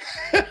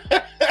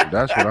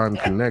 That's what I'm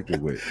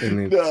connected with.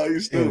 And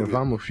if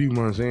I'm a few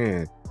months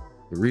in,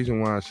 the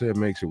reason why I said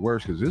makes it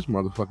worse because this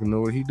motherfucker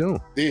know what he doing.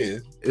 Yeah.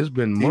 It's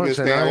been months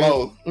and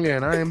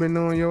I ain't been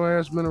knowing your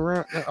ass been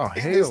around. Oh,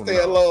 hell no.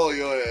 Stay low on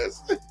your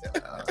ass.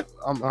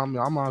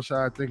 I'm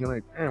outside thinking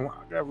like, damn,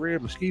 I got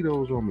red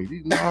mosquitoes on me.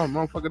 These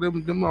motherfucker,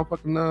 them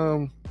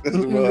motherfucking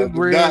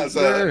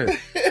the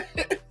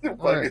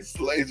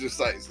fucking laser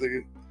sights,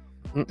 nigga.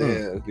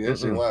 Yeah, that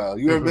shit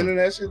wild. You ever been in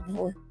that shit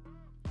before?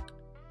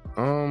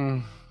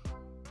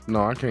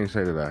 No, I can't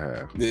say that I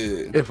have.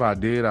 Yeah. If I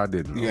did, I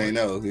didn't know. You ain't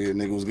know. Yeah,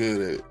 nigga was good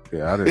at it.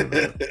 Yeah, I didn't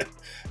know.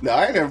 No,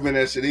 I ain't never been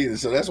that shit either.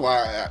 So that's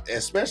why,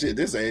 especially at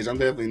this age, I'm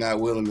definitely not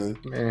willing to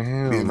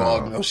be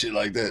involved in no shit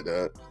like that,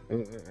 dog.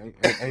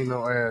 Ain't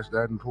no ass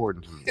that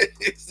important to me.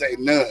 Say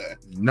none.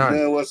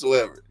 None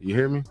whatsoever. You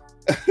hear me?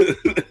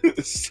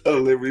 So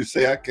Liberty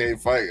say I can't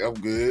fight. I'm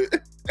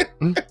good.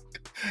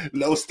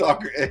 No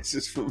stalker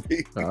exes for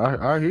me.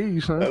 I hear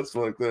you, son. That's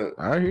fucked up.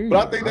 I hear you.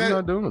 But I think I'm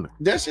not doing it.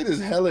 That shit is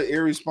hella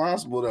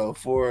irresponsible though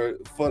for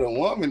the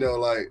woman though.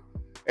 Like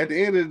at the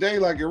end of the day,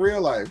 like in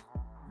real life,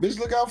 bitch,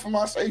 look out for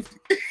my safety.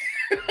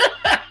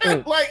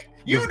 Like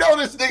you know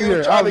this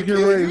nigga trying to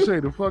kill you. Say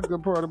the fucked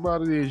up part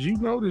about it is you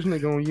know this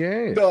nigga on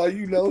your ass. No,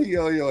 you know he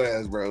on your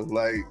ass, bro.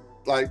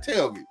 Like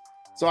tell me,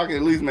 so I can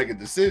at least make a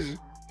decision.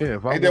 Yeah,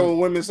 ain't that what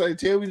women say?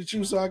 Tell me the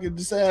truth so I can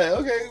decide.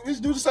 Okay,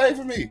 bitch, do the same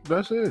for me.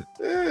 That's it.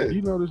 Yeah.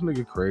 You know this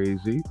nigga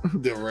crazy.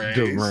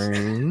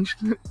 Deranged.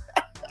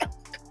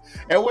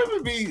 And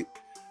women be...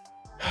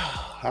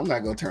 I'm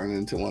not going to turn it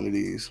into one of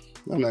these.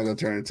 I'm not going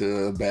to turn it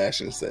into a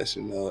bashing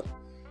session.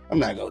 I'm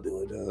not going to do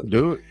it, dog.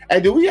 Do it.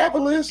 Hey, do we have a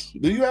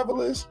list? Do you have a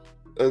list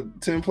of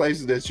 10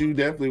 places that you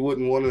definitely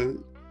wouldn't want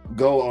to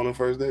go on a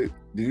first date?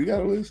 Do you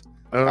got a list?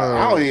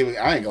 I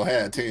ain't gonna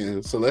have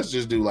 10, so let's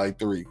just do like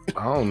 3.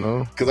 I don't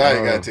know. Cause I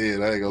ain't got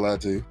 10, I ain't gonna lie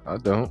to you. I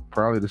don't.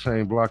 Probably the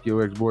same block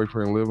your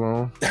ex-boyfriend live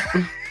on.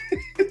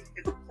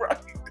 Right.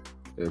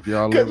 If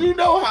y'all Cause you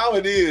know how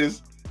it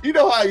is. You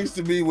know how it used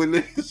to be when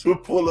niggas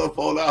would pull up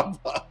on our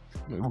block.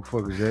 Who the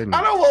fuck is that nigga?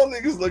 I don't want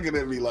niggas looking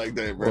at me like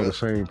that, bro. Or the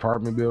same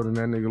apartment building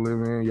that nigga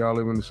live in. Y'all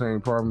live in the same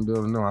apartment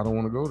building. No, I don't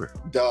want to go there.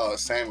 Dog,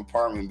 same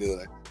apartment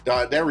building.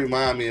 Dog, that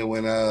remind me of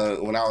when I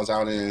was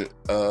out in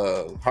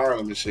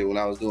Harlem and shit, when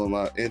I was doing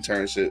my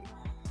internship,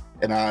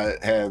 and I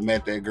had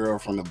met that girl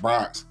from the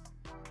Bronx.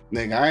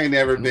 Nigga, I ain't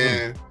never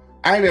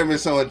been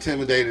so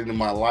intimidated in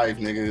my life,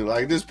 nigga.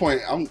 Like at this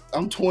point,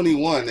 I'm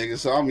 21, nigga,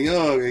 so I'm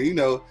young, and you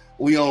know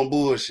we on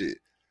bullshit.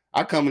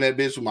 I come in that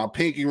bitch with my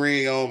pinky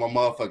ring on, my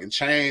motherfucking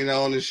chain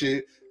on and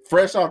shit,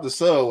 fresh off the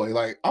subway.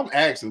 Like I'm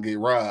asking to get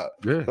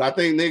robbed. Yeah. But I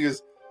think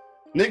niggas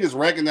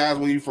recognize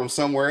when you from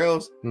somewhere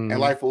else, and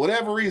like for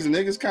whatever reason,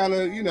 niggas kind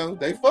of, you know,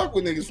 they fuck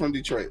with niggas from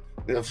Detroit.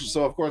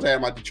 So of course I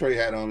had my Detroit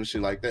hat on and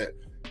shit like that.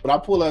 But I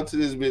pull up to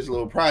this bitch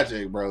little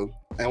project, bro,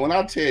 and when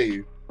I tell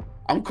you,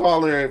 I'm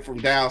calling her from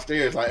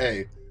downstairs, like,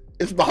 hey,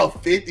 it's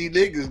about 50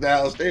 niggas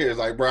downstairs.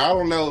 Like, bro, I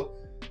don't know.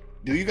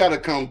 Do you gotta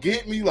come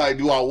get me? Like,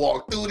 do I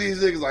walk through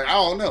these niggas? Like, I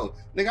don't know.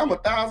 Nigga, I'm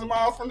 1,000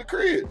 miles from the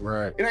crib.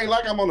 Right. It ain't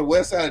like I'm on the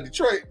west side of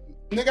Detroit.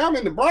 Nigga, I'm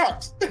in the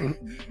Bronx.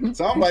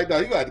 So I'm like,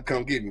 dog, you got to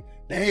come get me.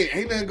 Hey,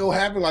 ain't nothing gonna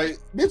happen. Like,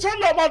 bitch, I'm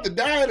not about to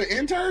die at an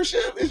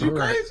internship. Is you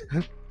crazy?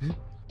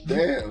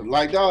 Damn.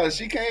 Like, dog,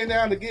 she came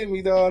down to get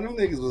me, dog. Them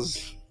niggas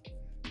was,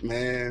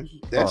 man,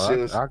 that shit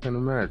was. I can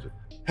imagine.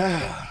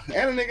 And the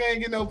nigga ain't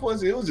get no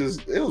pussy. It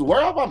was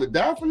where I'm about to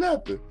die for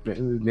nothing.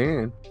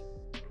 Then.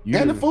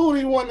 The food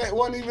he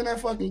wasn't even that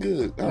fucking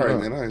good. All right,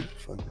 man. I ain't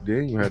fucking.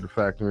 Then you had to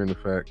factor in the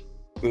fact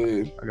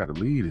I got to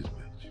leave this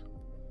bitch.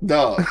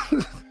 Dog.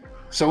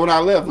 So when I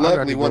left,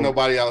 luckily wasn't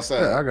nobody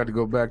outside. Yeah, I got to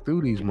go back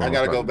through these motherfuckers. I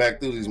got to go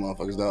back through these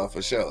motherfuckers, dog,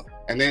 for sure.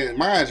 And then,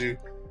 mind you,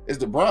 it's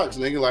the Bronx,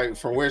 nigga. Like,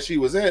 from where she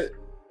was at,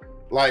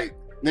 like,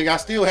 nigga, I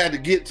still had to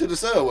get to the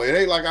subway. It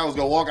ain't like I was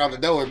going to walk out the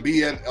door and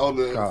be on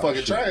the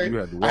fucking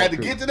train. I had to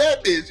get to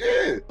that bitch,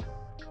 yeah.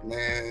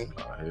 Man.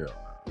 Oh, hell.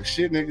 The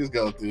shit niggas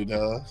go through,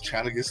 dog.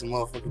 Trying to get some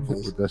motherfucking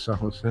pussy. What that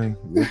song saying?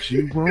 What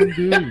you gonna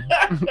do?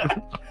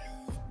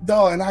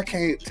 Dog, and I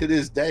can't, to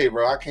this day,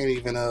 bro, I can't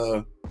even,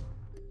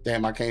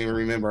 damn, I can't even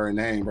remember her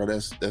name, bro.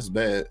 That's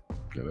bad.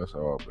 Yeah, that's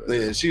all bad.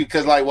 Yeah,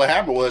 because like what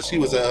happened was she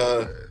was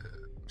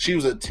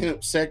a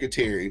temp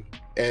secretary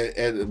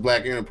at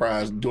Black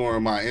Enterprise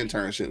during my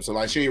internship. So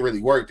like she didn't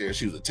really work there.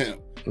 She was a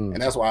temp.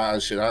 And that's why I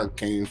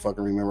can't even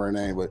fucking remember her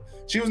name. But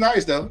she was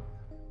nice though.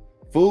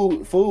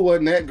 Food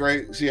wasn't that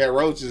great. She had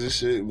roaches and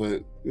shit,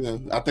 but you know,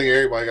 I think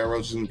everybody got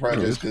roaches in the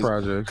projects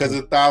because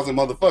 1,000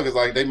 motherfuckers,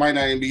 like they might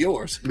not even be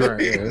yours.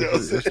 Right, yeah,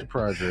 it's the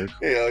project.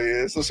 Hell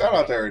yeah. So shout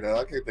out to her though.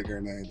 I can't think of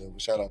her name though,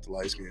 but shout out to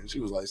light skin. She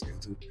was light skin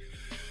too.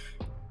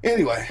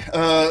 Anyway,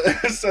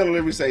 so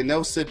let me say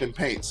no sipping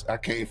paints. I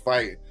can't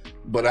fight,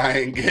 but I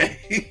ain't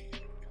gay.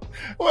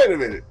 Wait a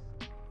minute.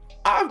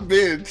 I've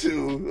been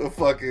to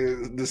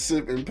the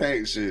sipping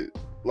paint shit.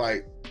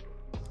 Like,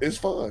 it's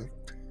fun.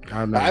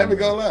 I ain't even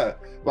gonna lie.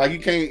 Like you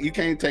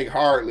can't take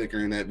hard liquor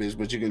in that bitch,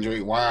 but you can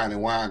drink wine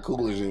and wine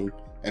coolers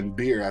and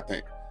beer, I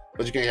think.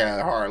 But you can't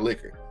have hard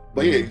liquor.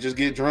 But yeah, you just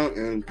get drunk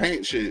and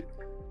paint shit.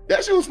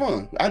 That shit was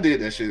fun. I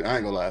did that shit. I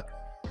ain't gonna lie.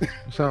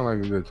 Sound like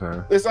a good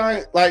time. It's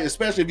like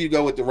especially if you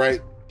go with the right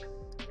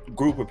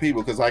group of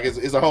people, because like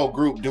it's a whole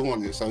group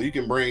doing it. So you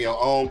can bring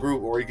your own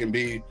group, or you can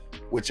be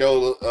with your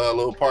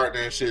little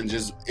partner and shit and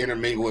just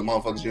intermingle with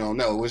motherfuckers you don't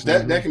know, which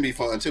that can be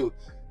fun too,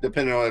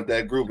 depending on if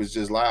that group is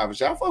just live. But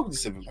y'all fuck with the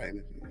sipping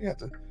paint.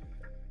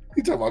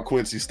 You talking about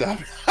Quincy, stop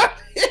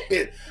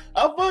it.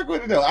 I fuck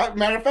with it though.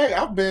 Matter of fact,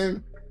 I've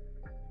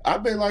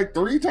been like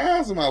 3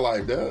 times in my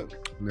life, dog.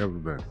 Never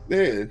been.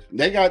 Yeah,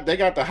 they got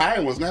the high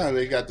ones now.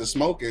 They got the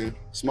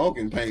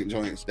smoking paint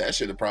joints. That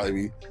should have probably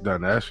be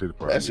done. That should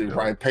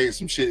probably paint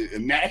some shit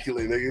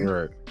immaculate,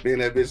 nigga. Right. Being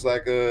that bitch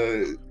like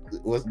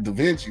what's Da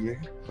Vinci,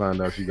 nigga.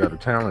 Find out you got a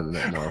talent in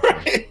that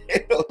motherfucker.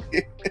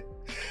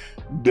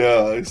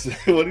 Duh.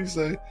 What do you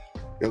say?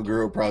 Your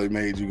girl probably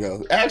made you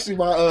go. Actually,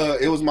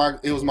 it was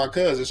my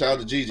cousin. Shout out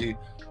to Gigi.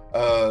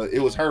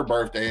 It was her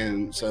birthday,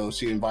 and so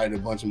she invited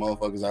a bunch of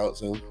motherfuckers out.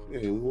 So yeah,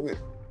 we went.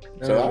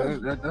 So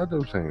that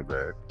don't seem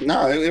bad.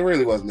 No, it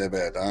really wasn't that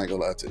bad. I ain't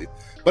gonna lie to you.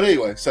 But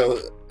anyway, so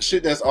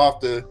shit that's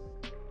off the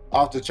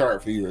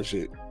chart for you or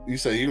shit. You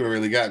say you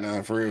really got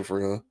none for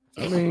real.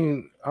 I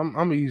mean,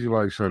 I'm easy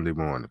like Sunday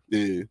morning. Yeah.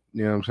 You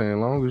know what I'm saying? As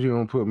long as you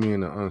don't put me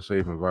in an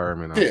unsafe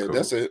environment, I'm cool.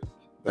 That's it.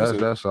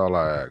 That's all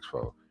I ask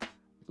for.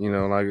 You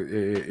know, like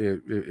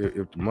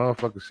if the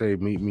motherfucker say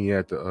meet me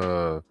at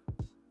the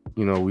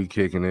we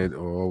kicking it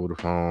or over the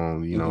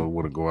phone,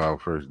 want to go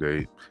out first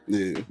date.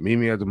 Yeah. Meet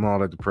me at the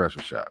mall at the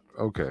pretzel shop.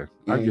 Okay.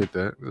 I get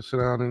that. Let's sit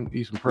down and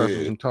eat some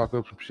pretzels and talk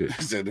up some shit.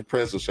 He said the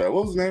pretzel shop.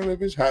 What was the name of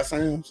that bitch? Hot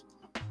Sam's?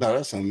 No,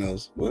 that's something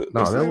else.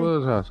 That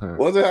was Hot Sam's.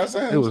 Was it Hot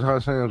Sam's? It was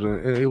Hot Sam's,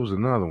 and it was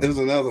another one. It was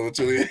another one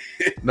too.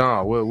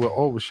 No, what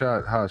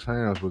overshot Hot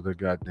Sam's was the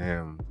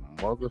goddamn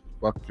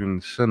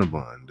motherfucking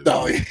Cinnabon. Dude.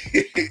 No,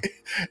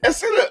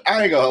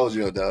 I ain't gonna hold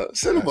you up, dog.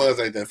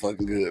 Cinnabons ain't that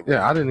fucking good, bro.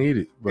 Yeah, I didn't eat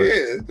it, but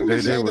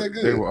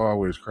they were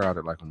always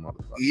crowded like a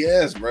motherfucker.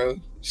 Yes, bro.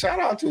 Shout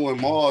out to when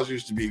malls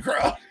used to be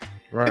crowded.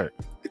 Right.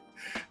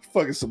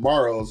 Fucking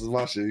Sbarro's is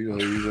my shit.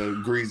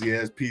 These greasy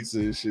ass pizza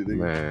and shit.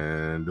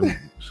 Man,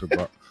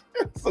 Sbarro's.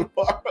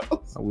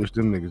 I wish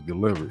them niggas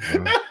delivered.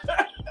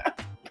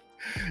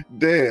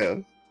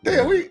 Damn.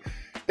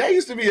 That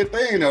used to be a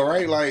thing though,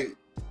 right? Like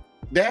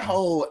that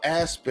whole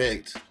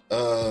aspect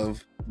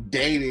of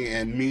dating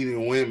and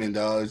meeting women,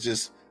 dog, is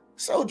just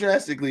so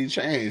drastically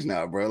changed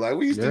now, bro. Like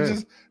we used to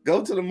just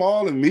go to the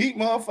mall and meet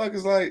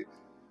motherfuckers, like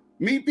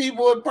meet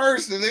people in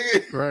person,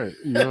 nigga. Right.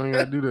 You don't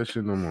gotta do that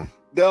shit no more.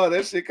 No,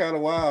 that shit kind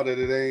of wild that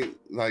it ain't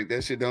like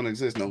that shit don't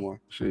exist no more.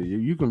 Shit,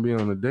 you can be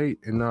on a date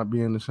and not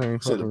be in the same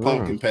fucking room.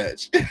 Pumpkin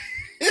patch.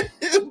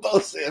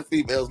 Both said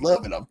females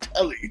love it. I'm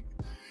telling you.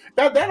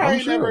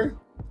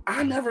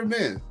 I never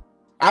been.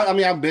 I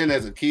mean, I've been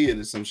as a kid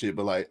or some shit,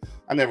 but like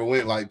I never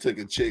went like took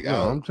a chick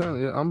out. I'm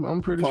telling you,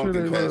 I'm pretty sure they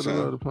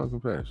love the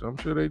pumpkin patch. I'm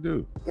sure they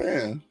do.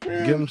 Yeah.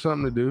 Give them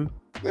something to do.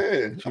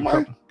 Yeah.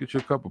 Get you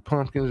a couple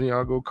pumpkins and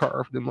y'all go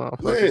carve them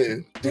motherfuckers.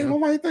 Yeah. Damn,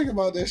 what might you think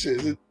about that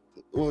shit?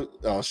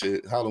 Oh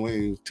shit,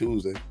 Halloween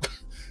Tuesday.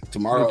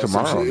 Tomorrow.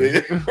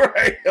 Shit.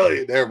 Right. Hell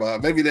yeah, never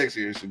mind. Maybe next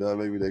year, shit.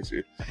 Maybe next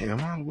year. Damn,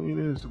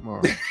 Halloween is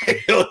tomorrow.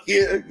 Hell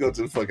yeah. Go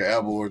to the fucking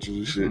apple orchard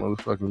and shit.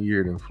 Motherfucking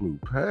year done flew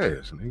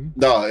past, nigga.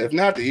 No, if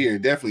not the year,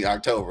 definitely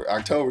October.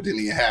 October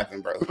didn't even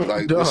happen, bro.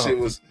 Like this shit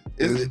was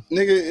nigga,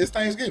 it's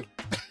Thanksgiving.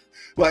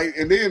 Like,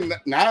 and then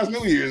now it's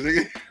New Year's,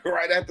 nigga.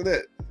 Right after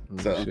that.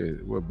 So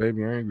shit. Well,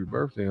 baby angry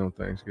birthday on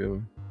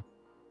Thanksgiving.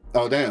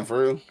 Oh damn,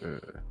 for real?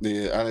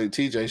 Yeah, I think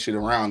TJ shit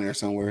around there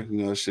somewhere.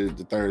 Shit,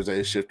 the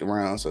Thursday shift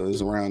around, so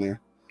it's around there.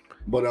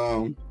 But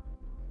I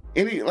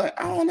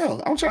don't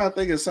know. I'm trying to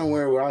think of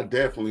somewhere where I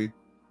definitely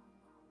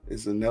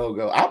it's a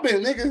no-go. I've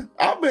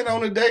been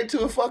on a date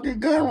to a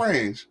fucking gun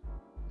range.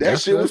 That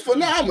shit was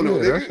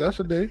phenomenal, yeah, nigga. That's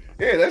a date.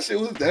 Yeah, that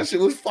shit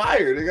was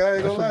fire, nigga. I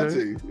ain't gonna lie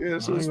to you. Yeah,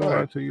 that shit was fire.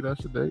 Lie to you,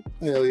 that's a date.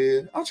 Hell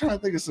yeah. I'm trying to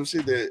think of some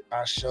shit that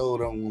I sure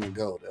don't want to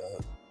go,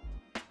 dog.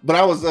 But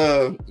I was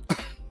over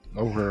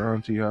her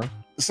auntie house.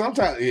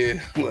 Sometimes,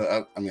 yeah.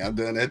 Well, I mean, I've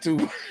done that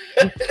too.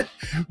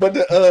 But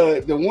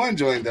the one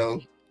joint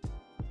though,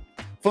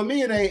 for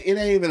me, it ain't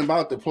even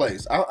about the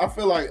place. I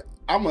feel like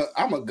I'm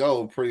a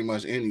go pretty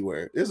much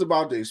anywhere. It's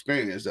about the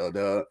experience though,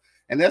 dog.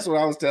 And that's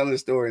what I was telling the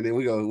story. And then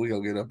we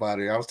go get up out of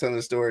here. I was telling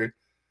the story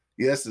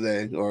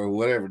yesterday or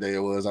whatever day it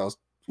was. I was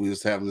we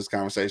was having this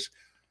conversation.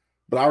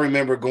 But I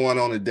remember going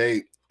on a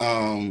date.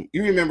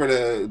 You remember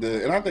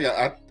the and I think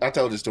I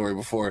told this story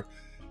before,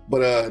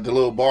 but the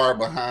little bar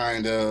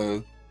behind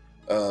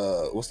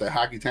what's that,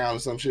 Hockey Town or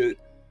some shit?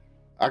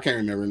 I can't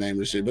remember the name of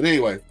the shit. But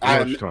anyway,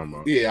 I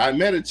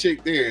met a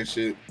chick there and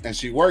shit, and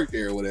she worked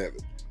there or whatever.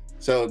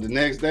 So the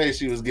next day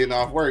she was getting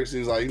off work. She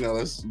was like,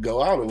 let's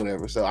go out or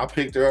whatever. So I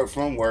picked her up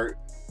from work,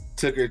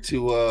 took her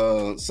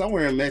to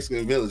somewhere in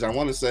Mexican Village. I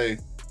want to say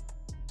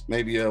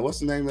maybe what's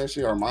the name of that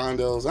shit?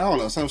 Armando's. I don't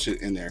know, some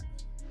shit in there.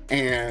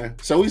 And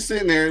so we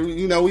sitting there,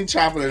 we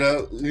chopping it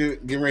up,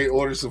 getting ready to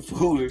order some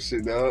food and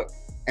shit, dog.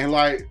 And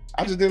like,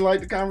 I just didn't like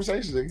the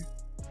conversation, nigga.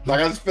 Like,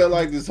 I just felt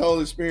like this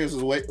whole experience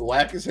was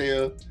whack as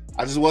hell.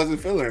 I just wasn't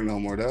feeling it no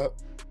more, dog.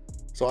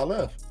 So I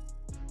left.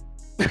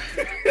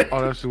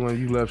 Oh, that's the one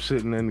you left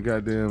sitting in the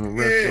goddamn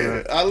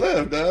restaurant? Yeah, I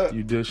left, dog.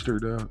 You dished her,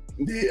 dog?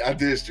 Yeah, I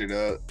dished her,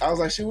 dog. I was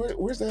like, shit,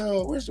 where's the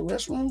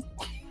restroom?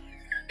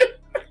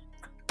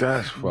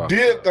 That's fucked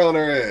dipped on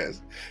her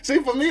ass. See,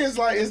 for me, it's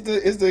like it's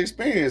the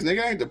experience,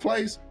 nigga. Ain't the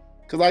place.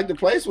 Cause like the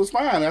place was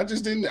fine. I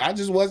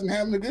just wasn't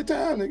having a good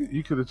time, nigga.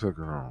 You could have took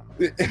her home.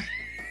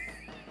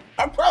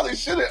 I probably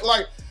should have.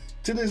 Like,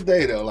 to this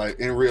day though, like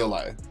in real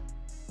life,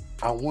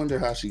 I wonder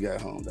how she got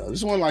home though.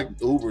 This wasn't like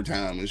Uber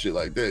time and shit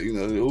like that. The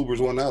Ubers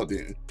wasn't out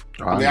then.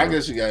 I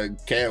guess she got a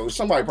cab.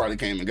 Somebody probably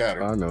came and got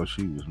her. I know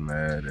she was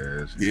mad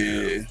as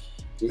hell.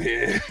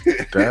 Yeah.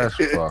 That's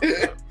fucked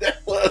up. That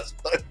was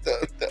fucked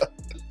up though.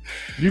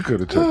 You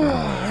could have took her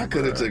home. I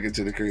could have took her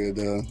to the crib,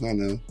 though. I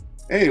know.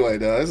 Anyway,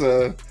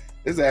 though,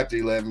 it's after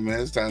 11, man.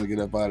 It's time to get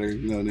up out of here.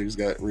 Niggas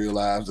got real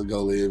lives to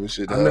go live and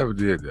shit. I never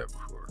did that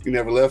before. You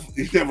never left?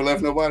 You never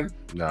left nobody?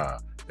 Nah.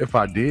 If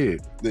I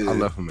did, I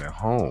left them at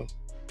home.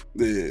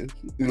 Yeah,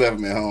 you left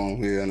them at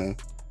home. Yeah, I know.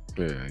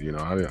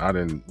 Yeah, I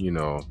didn't.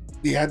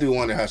 Yeah, I do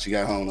wonder how she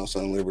got home on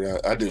Southern Liberty.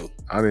 I do.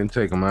 I didn't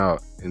take them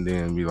out and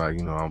then be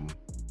like, I'm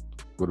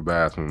with the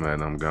bathroom,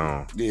 man, I'm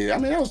gone. Yeah, I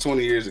mean, that was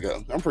 20 years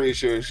ago. I'm pretty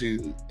sure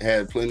she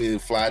had plenty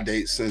of fly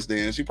dates since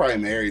then. She probably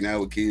married now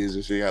with kids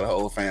and she got a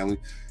whole family.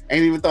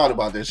 Ain't even thought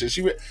about that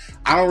shit.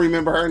 I don't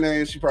remember her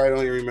name. She probably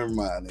don't even remember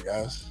mine,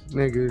 nigga.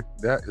 Nigga,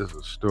 that is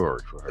a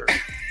story for her.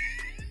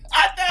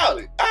 I doubt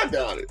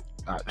it.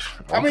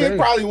 I mean, it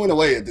probably went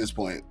away at this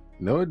point.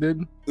 No, it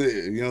didn't. Yeah,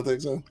 you don't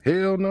think so?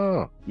 Hell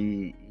no.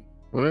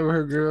 Whenever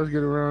her girls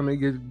get around, they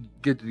get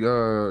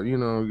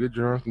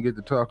drunk and get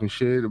to talking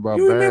shit about.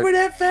 You remember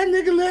that fat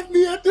nigga left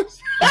me at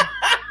this?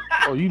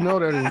 Oh,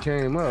 that didn't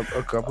came up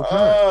a couple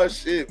times. Oh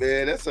shit,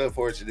 man, that's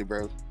unfortunate,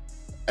 bro.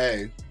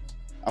 Hey,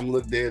 I'm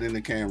look dead in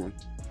the camera.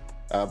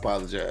 I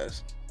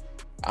apologize.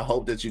 I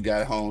hope that you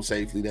got home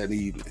safely that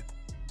evening.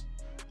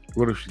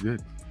 What if she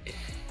did?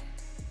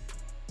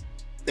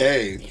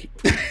 Hey.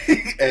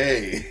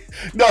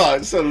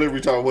 No, so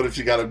Liberty talk, what if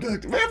she got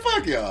abducted? Man,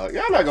 fuck y'all.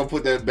 Y'all not gonna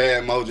put that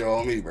bad mojo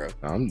on me, bro.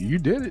 You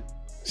did it.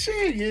 She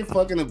ain't get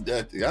fucking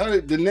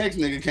abducted. The next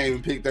nigga came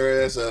and picked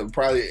her ass up.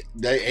 Probably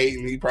they ate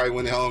and he probably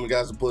went home and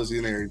got some pussy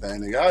and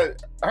everything. Nigga,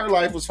 her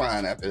life was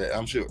fine after that,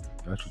 I'm sure.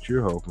 That's what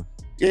you're hoping.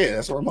 Yeah,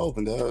 that's what I'm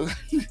hoping, dog.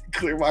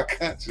 Clear my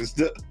conscience,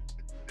 dog.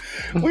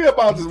 We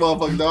about this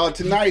motherfucker, dog.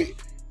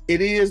 Tonight,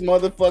 it is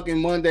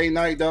motherfucking Monday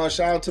night, dog.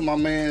 Shout out to my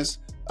mans,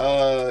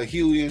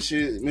 Huey and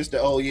shit, Mr.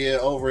 Oh Yeah,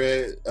 over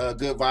at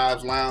Good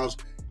Vibes Lounge.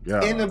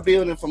 Yeah. In the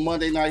building for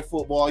Monday Night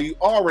Football. You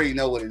already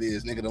know what it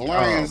is, nigga. The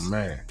Lions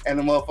and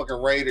the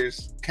motherfucking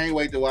Raiders. Can't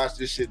wait to watch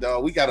this shit,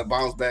 dog. We got to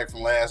bounce back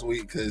from last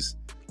week because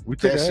we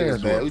took that shit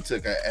was bad. We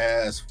took an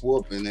ass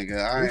whooping,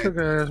 nigga. We took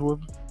an ass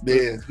whooping.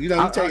 Yeah,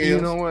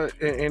 you know what?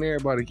 And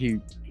everybody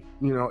keep,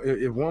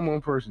 if one more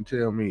person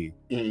tell me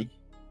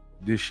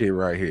this shit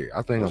right here,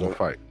 I think I'm gonna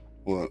fight.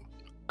 What?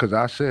 Because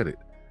I said it.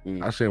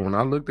 I said when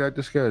I looked at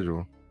the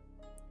schedule,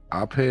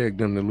 I pegged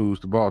them to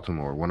lose to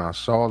Baltimore when I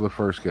saw the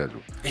first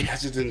schedule. Yeah, I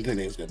just didn't think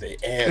they was gonna be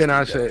ass. And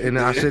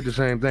I said the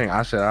same thing.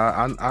 I said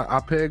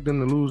I pegged them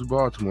to lose to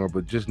Baltimore,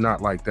 but just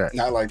not like that.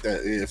 Not like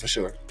that, yeah, for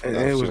sure. And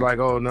it was like,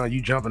 oh no,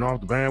 you jumping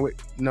off the bandwagon?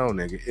 No,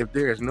 nigga. If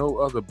there is no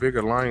other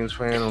bigger Lions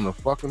fan on the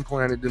fucking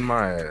planet than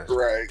my ass,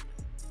 right?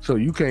 So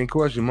you can't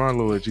question my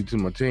loyalty to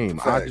my team.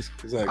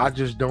 Exactly. I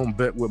just don't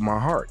bet with my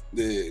heart.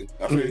 Yeah, you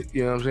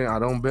know what I'm saying? I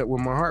don't bet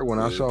with my heart. When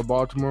I saw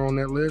Baltimore on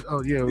that list,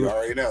 oh yeah, we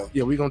already know.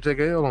 Yeah, we gonna take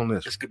a L on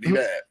this. This could be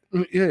bad.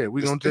 Yeah,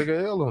 we gonna take a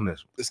L on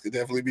this. This could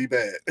definitely be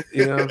bad.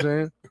 You know what I'm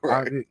saying?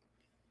 Right.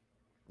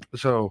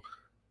 So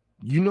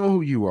you know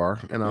who you are,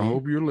 and I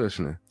hope you're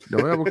listening.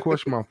 Don't ever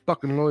question my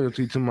fucking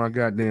loyalty to my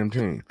goddamn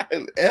team.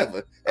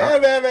 Ever.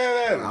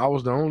 I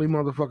was the only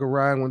motherfucker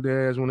riding with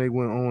their ass when they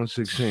went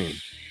 0-16.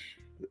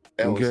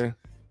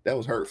 That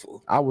was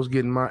hurtful. I was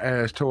getting my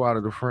ass tore out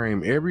of the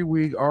frame every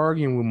week,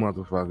 arguing with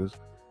motherfuckers,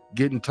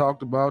 getting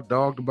talked about,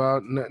 dogged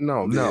about.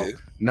 No.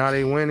 Now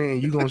they winning,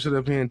 and you gonna sit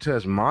up here and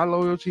test my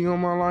loyalty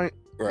on my line?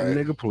 Right.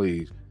 Nigga,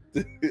 please.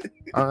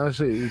 I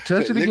say,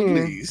 test it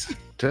again. Please.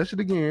 Test it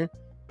again.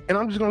 And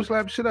I'm just gonna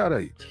slap the shit out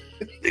of you.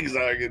 Niggas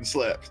are getting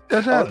slapped.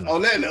 That's happening.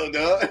 On that note,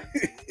 dog,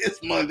 it's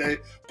Monday.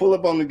 Pull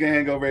up on the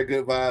gang over at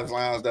Good Vibes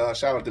Lounge, dog.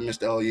 Shout out to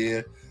Mr. Oh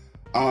Yeah.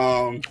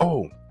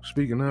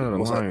 Speaking of the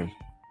Lions.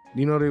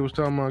 You know they was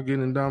talking about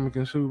getting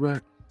Dominican Sue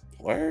back?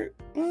 Word?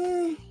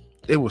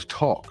 It was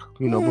talk,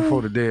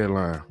 before the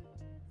deadline.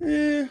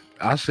 Yeah.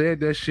 I said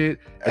that shit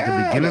at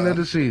the beginning of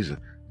the season.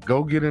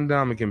 Go get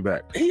Ndamukong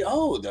back. He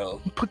old,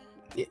 though.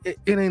 It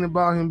ain't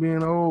about him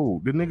being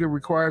old. The nigga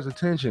requires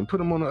attention. Put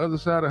him on the other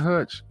side of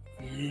Hutch.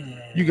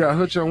 You got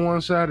Hutch on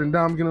one side and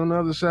Ndamukong on the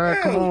other side.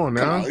 Come on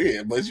now.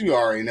 Yeah, but you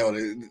already know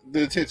that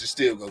the attention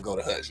still gonna go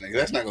to Hutch, nigga.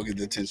 That's not gonna get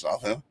the attention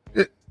off him.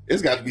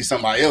 It's got to be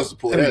somebody else to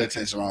pull that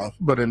attention off.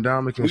 But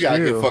Ndamukong we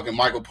gotta get fucking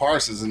Michael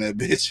Parsons in that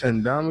bitch.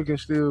 And Ndamukong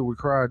still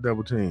require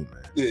double team,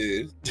 man.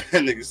 Yeah,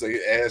 that nigga say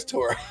ass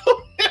tore out.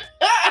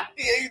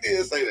 Yeah, he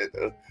did say that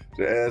though.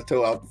 The ass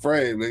tore out the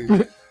frame,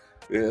 nigga.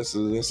 Yeah, that's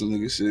some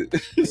nigga shit.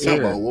 Talking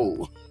about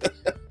whoa.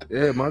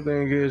 Yeah, my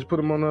thing is put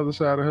him on the other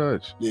side of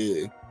Hutch.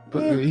 Yeah.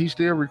 But he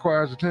still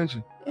requires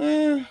attention.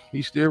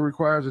 He still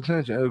requires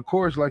attention. And of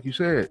course, like you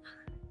said,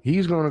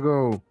 he's going to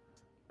go,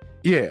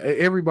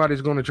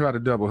 everybody's going to try to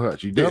double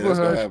Hutch. You double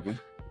Hutch,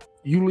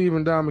 you leave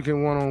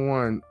Ndamukong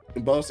one-on-one.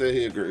 Bo said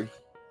he agree.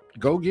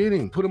 Go get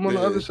him. Put him on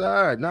the other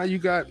side. Now you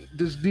got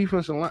this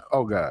defensive line.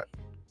 Oh, God.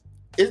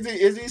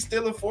 Is he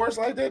still a force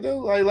like that, though?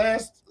 Like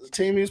last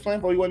team he was playing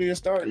for, he wasn't even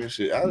starting and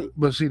shit.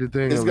 But see, the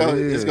thing it's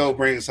going to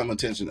bring some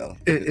attention, though.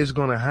 It's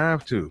going to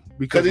have to.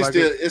 Because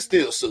it's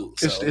still Sue.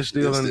 It's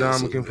still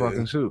Ndamukong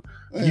fucking Sue.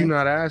 Yeah. You're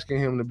not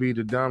asking him to be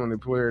the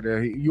dominant player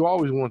that you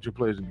always want your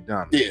players to be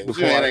dominant. Yeah,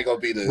 it ain't going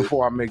to be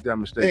before I make that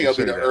mistake. It ain't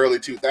going to be the early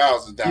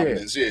 2000s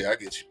dominance. Yeah, I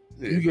get you.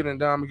 Yeah. You get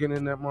Ndamukong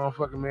in that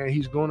motherfucker, man,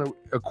 he's going to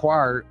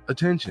acquire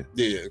attention.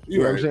 Yeah, you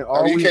know what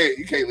I'm saying?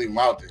 You can't leave him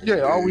out there.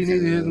 Yeah, all we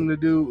need him to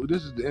do,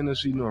 this is the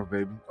NFC North,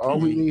 baby. All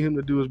we need him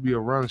to do is be a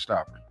run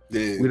stopper.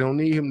 Yeah. We don't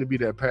need him to be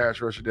that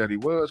pass rusher that he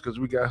was because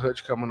we got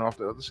Hutch coming off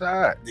the other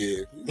side.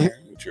 Yeah,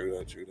 true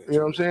that. You know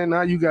what I'm saying?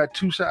 Now you got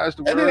two sides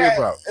to worry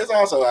about. It's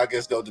also, I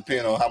guess, going to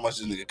depend on how much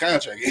this nigga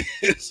contract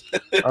is.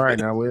 All right,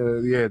 now,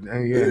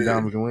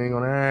 Ndamukong, we ain't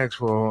going to ask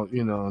for,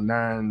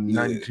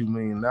 $92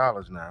 million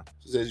now.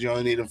 She says you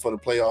only need him for the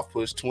playoff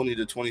push, 20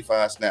 to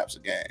 25 snaps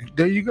a game.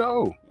 There you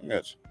go.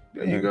 Gotcha.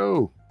 There you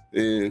go.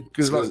 Yeah,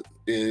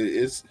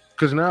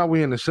 because now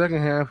we're in the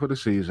second half of the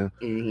season,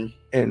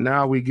 and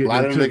now we get a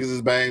lot of niggas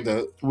is banged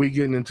up. We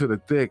getting into the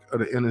thick of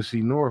the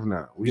NFC North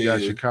now. We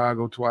got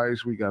Chicago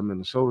twice, we got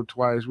Minnesota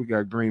twice, we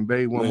got Green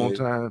Bay one more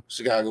time.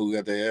 Chicago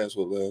got their ass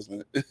whooped last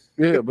night.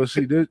 Yeah, but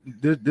see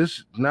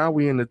this now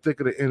we in the thick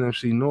of the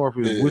NFC North,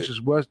 which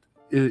is what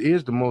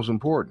is the most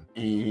important.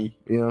 You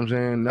know what I'm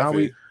saying? Now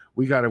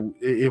we gotta,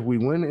 if we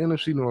win the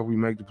NFC North, we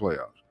make the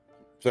playoffs.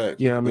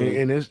 Fact. Yeah, I mean,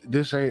 and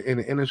this ain't in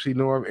the NFC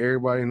North.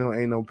 Everybody know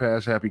ain't no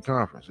pass happy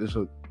conference. It's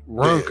a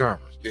run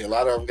conference. Yeah, a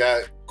lot of them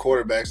got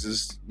quarterbacks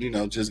just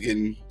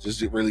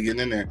really getting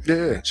in there.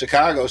 Yeah,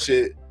 Chicago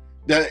shit.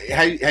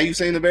 How you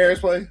seen the Bears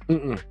play?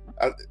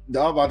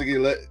 Dog about to get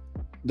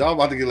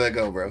let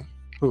go, bro.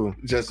 Who?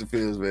 Justin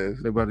Fields, man.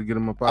 They about to get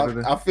him up out of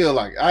there. I feel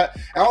like I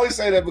always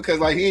say that because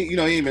like he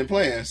ain't been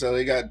playing, so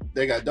they got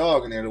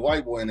dog in there, the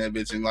white boy in that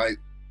bitch, and like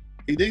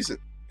he decent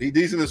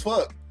as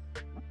fuck.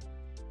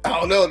 I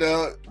don't know,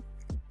 dog.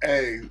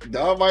 Hey,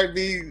 dog might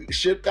be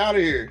shipped out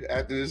of here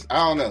after this.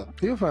 I don't know.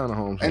 He'll find a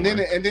home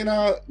somewhere. And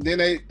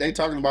then they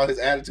talking about his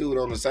attitude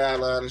on the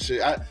sideline and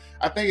shit.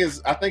 I think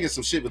it's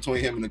some shit between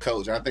him and the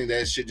coach. I think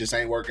that shit just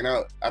ain't working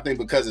out. I think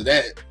because of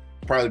that,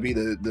 probably be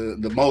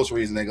the most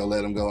reason they gonna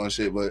let him go and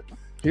shit. But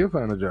he'll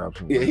find a job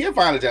somewhere. Yeah, he'll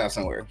find a job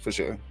somewhere for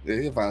sure.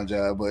 Yeah, he'll find a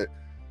job, but.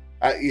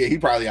 He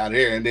probably out of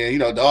there. And then,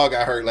 dog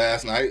got hurt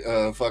last night,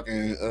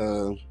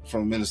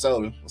 from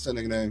Minnesota. What's that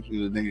nigga name?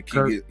 The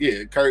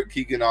nigga Kurt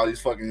keep getting all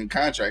these fucking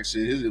contract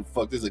shit. He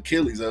fucked his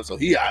Achilles up, so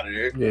he out of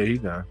there. Yeah, he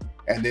done.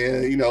 And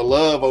then,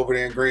 Love over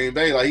there in Green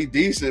Bay, like, he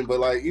decent, but,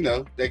 like,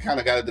 they kind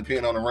of got to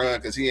depend on the run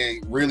because he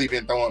ain't really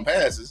been throwing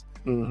passes.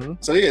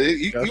 So, yeah,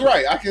 you're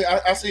right.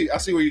 I see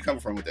where you're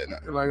coming from with that now.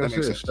 Like I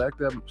said, stack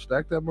that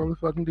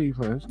motherfucking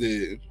defense.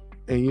 Yeah.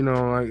 And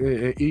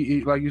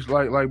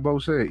like Bo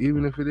said,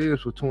 even if it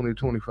is for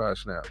 20-25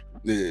 snaps,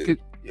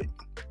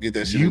 get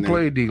that shit. You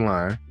play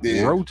D-line,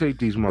 rotate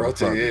these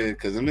motherfuckers.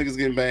 Because them niggas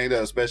getting banged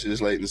up, especially this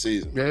late in the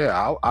season.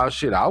 Yeah,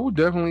 I would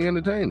definitely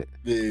entertain it.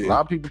 Yeah. A lot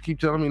of people keep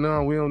telling me,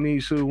 no, we don't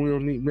need Sue, we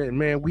don't need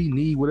man, we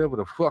need whatever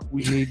the fuck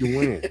we need to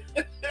win.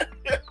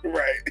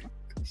 Right.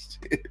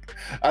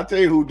 I tell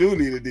you who do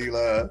need a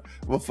D-line.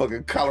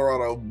 Motherfucking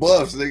Colorado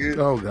Buffs, nigga.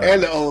 Oh, God.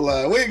 And the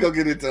O-line. We ain't gonna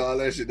get into all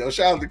that shit, though.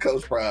 Shout out to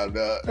Coach Prime,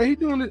 dog. Hey, he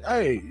doing it.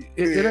 Hey,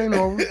 it ain't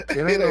over. It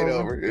ain't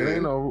over. Yeah. It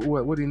ain't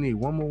over. What do you need?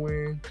 One more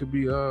win to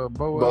be Bo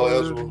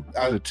eligible?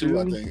 Two,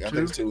 I think. I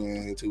think it's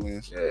 2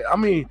 wins. Yeah, I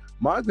mean,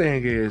 my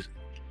thing is,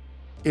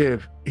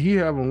 if he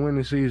have a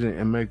winning season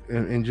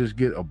and just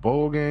get a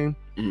bowl game,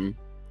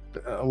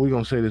 we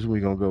gonna say this, we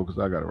gonna go because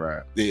I gotta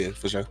ride. Yeah,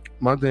 for sure.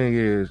 My thing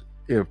is,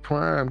 if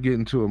Prime get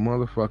into a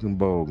motherfucking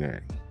bowl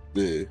game,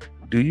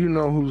 do you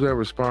know who's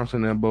ever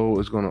sponsoring that bowl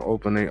is going to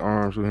open their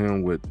arms with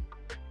him with,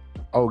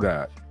 oh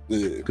God,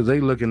 because they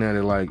looking at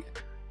it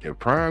like, if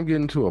Prime get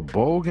into a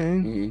bowl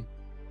game,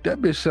 that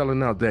bitch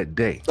selling out that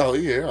day. Oh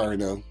yeah, I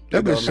already know.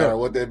 That don't matter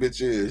what that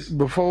bitch is.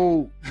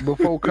 Before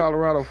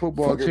Colorado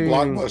football team,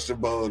 Blockbuster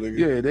Bowl,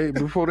 nigga. Yeah,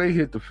 before they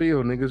hit the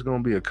field, nigga, it's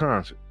gonna be a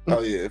concert.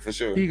 Oh yeah, for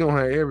sure. He gonna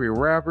have every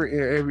rapper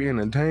and every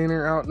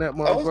entertainer out in that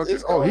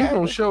motherfucker. He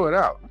gonna show it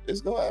out.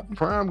 It's gonna happen.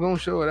 Prime gonna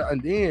show it out,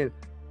 and then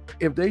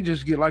if they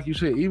just get, like you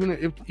said, even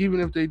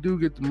if they do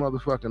get the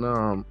motherfucking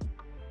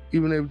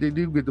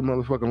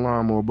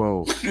lawnmower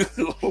bowl.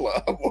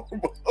 Lawnmower bowl.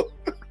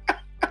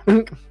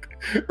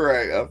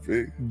 Right, I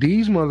think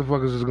these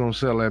motherfuckers is gonna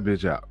sell that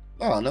bitch out.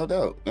 Oh, no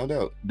doubt.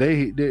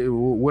 They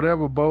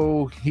whatever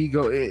bowl he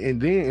go,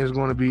 and then it's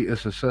gonna be a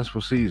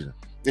successful season.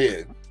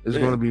 Yeah, it's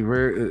gonna be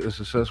a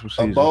successful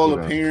season. A bowl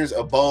appearance,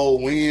 a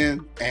bowl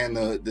win, and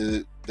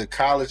the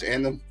college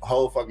and the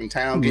whole fucking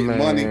town getting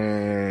money.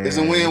 It's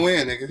a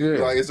win-win, nigga.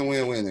 Yeah. Like, it's a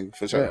win-win, nigga,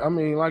 for sure. I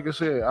mean, like I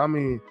said, I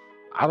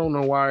don't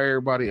know why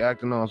everybody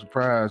acting all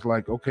surprised.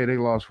 Like, okay, they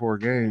lost 4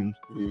 games,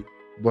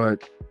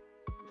 but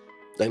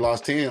they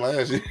lost 10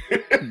 last year.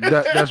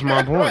 That's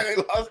my point. Right,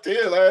 they lost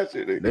 10 last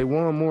year. They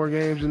won more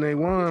games than they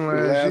won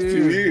last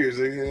few years.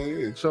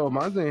 Yeah. So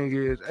my thing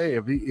is, hey,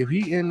 if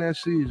he end that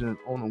season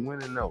on a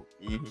winning note,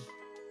 he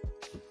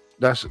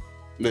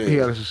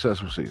had a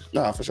successful season.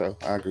 Nah, for sure.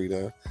 I agree,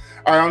 dog.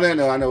 All right, on that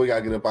note, I know we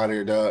gotta get up out of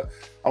here, dog.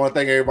 I want to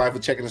thank everybody for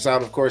checking us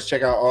out. Of course,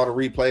 check out all the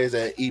replays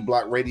at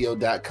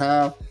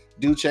eblockradio.com.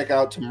 Do check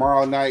out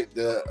tomorrow night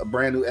a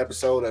brand new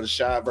episode of the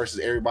Shy vs.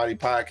 Everybody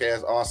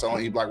podcast, also on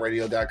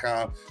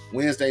eblockradio.com.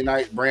 Wednesday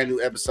night, brand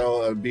new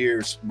episode of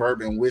Beers,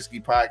 Bourbon, Whiskey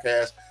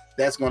podcast.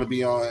 That's going to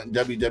be on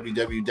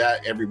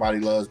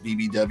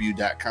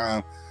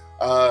www.everybodylovesbbw.com.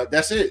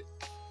 That's it.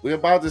 We're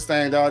about this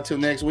thing, dog. Till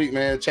next week,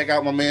 man. Check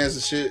out my man's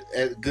and shit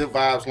at Good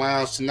Vibes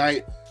Lounge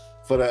tonight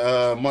for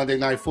the Monday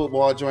Night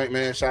Football joint,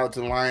 man. Shout out to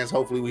the Lions.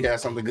 Hopefully we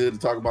have something good to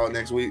talk about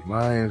next week.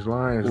 Lions.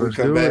 Let's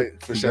come back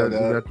it. For sure,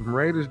 dog. We got the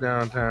Raiders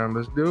downtown.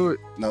 Let's do it.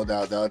 No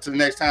doubt, dog. Till the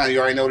next time, you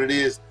already know what it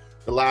is.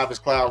 The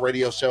Livest Cloud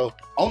radio show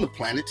on the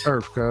planet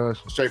Earth,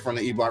 cuz. Straight from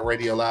the E-Block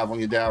Radio live on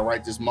your dial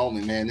right this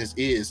moment, man. This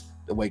is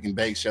the Wake and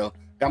Bake Show.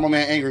 Got my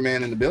man Angry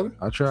Man in the building.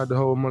 I tried to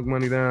hold Monk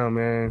Money down,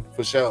 man.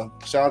 For sure.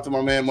 Shout out to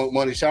my man Monk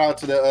Money. Shout out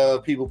to the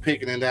people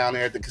picking it down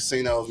there at the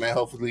casinos, man.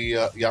 Hopefully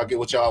y'all get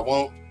what y'all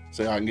want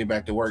so y'all can get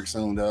back to work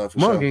soon, for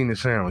Monk sure. Eating the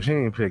sandwich. He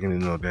ain't picking it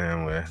no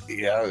damn way.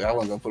 Yeah, I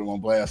wasn't gonna put him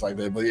on blast like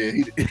that, but yeah,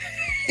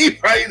 he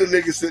probably the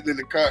nigga sitting in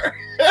the car.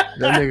 That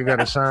nigga got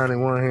a sign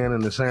in one hand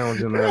and the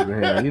sandwich in the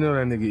other hand. You know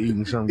that nigga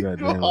eating some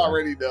goddamn. You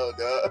already know,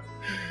 dog.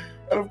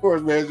 And of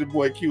course, man, it's your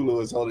boy Q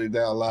Lewis holding it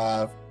down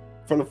live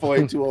from the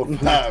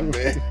 48205,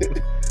 man.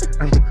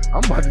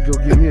 I'm about to go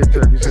get me a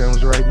turkey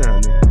sandwich right now,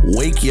 nigga.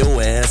 Wake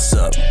your ass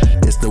up.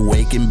 It's the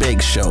Wake and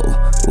Bake Show,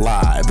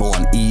 live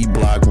on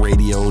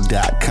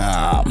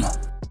eblockradio.com.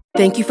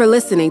 Thank you for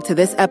listening to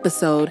this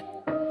episode.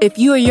 If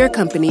you or your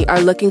company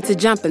are looking to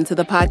jump into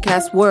the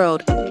podcast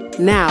world,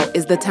 now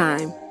is the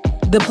time.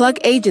 The Plug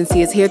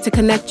Agency is here to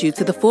connect you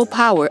to the full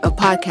power of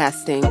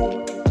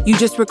podcasting. You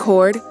just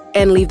record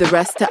and leave the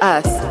rest to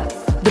us.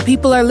 The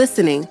people are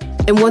listening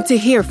and want to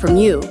hear from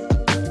you.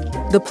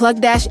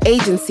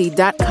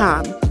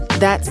 theplug-agency.com.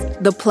 That's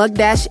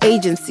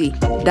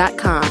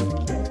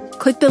theplug-agency.com.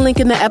 Click the link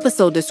in the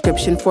episode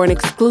description for an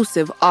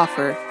exclusive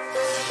offer.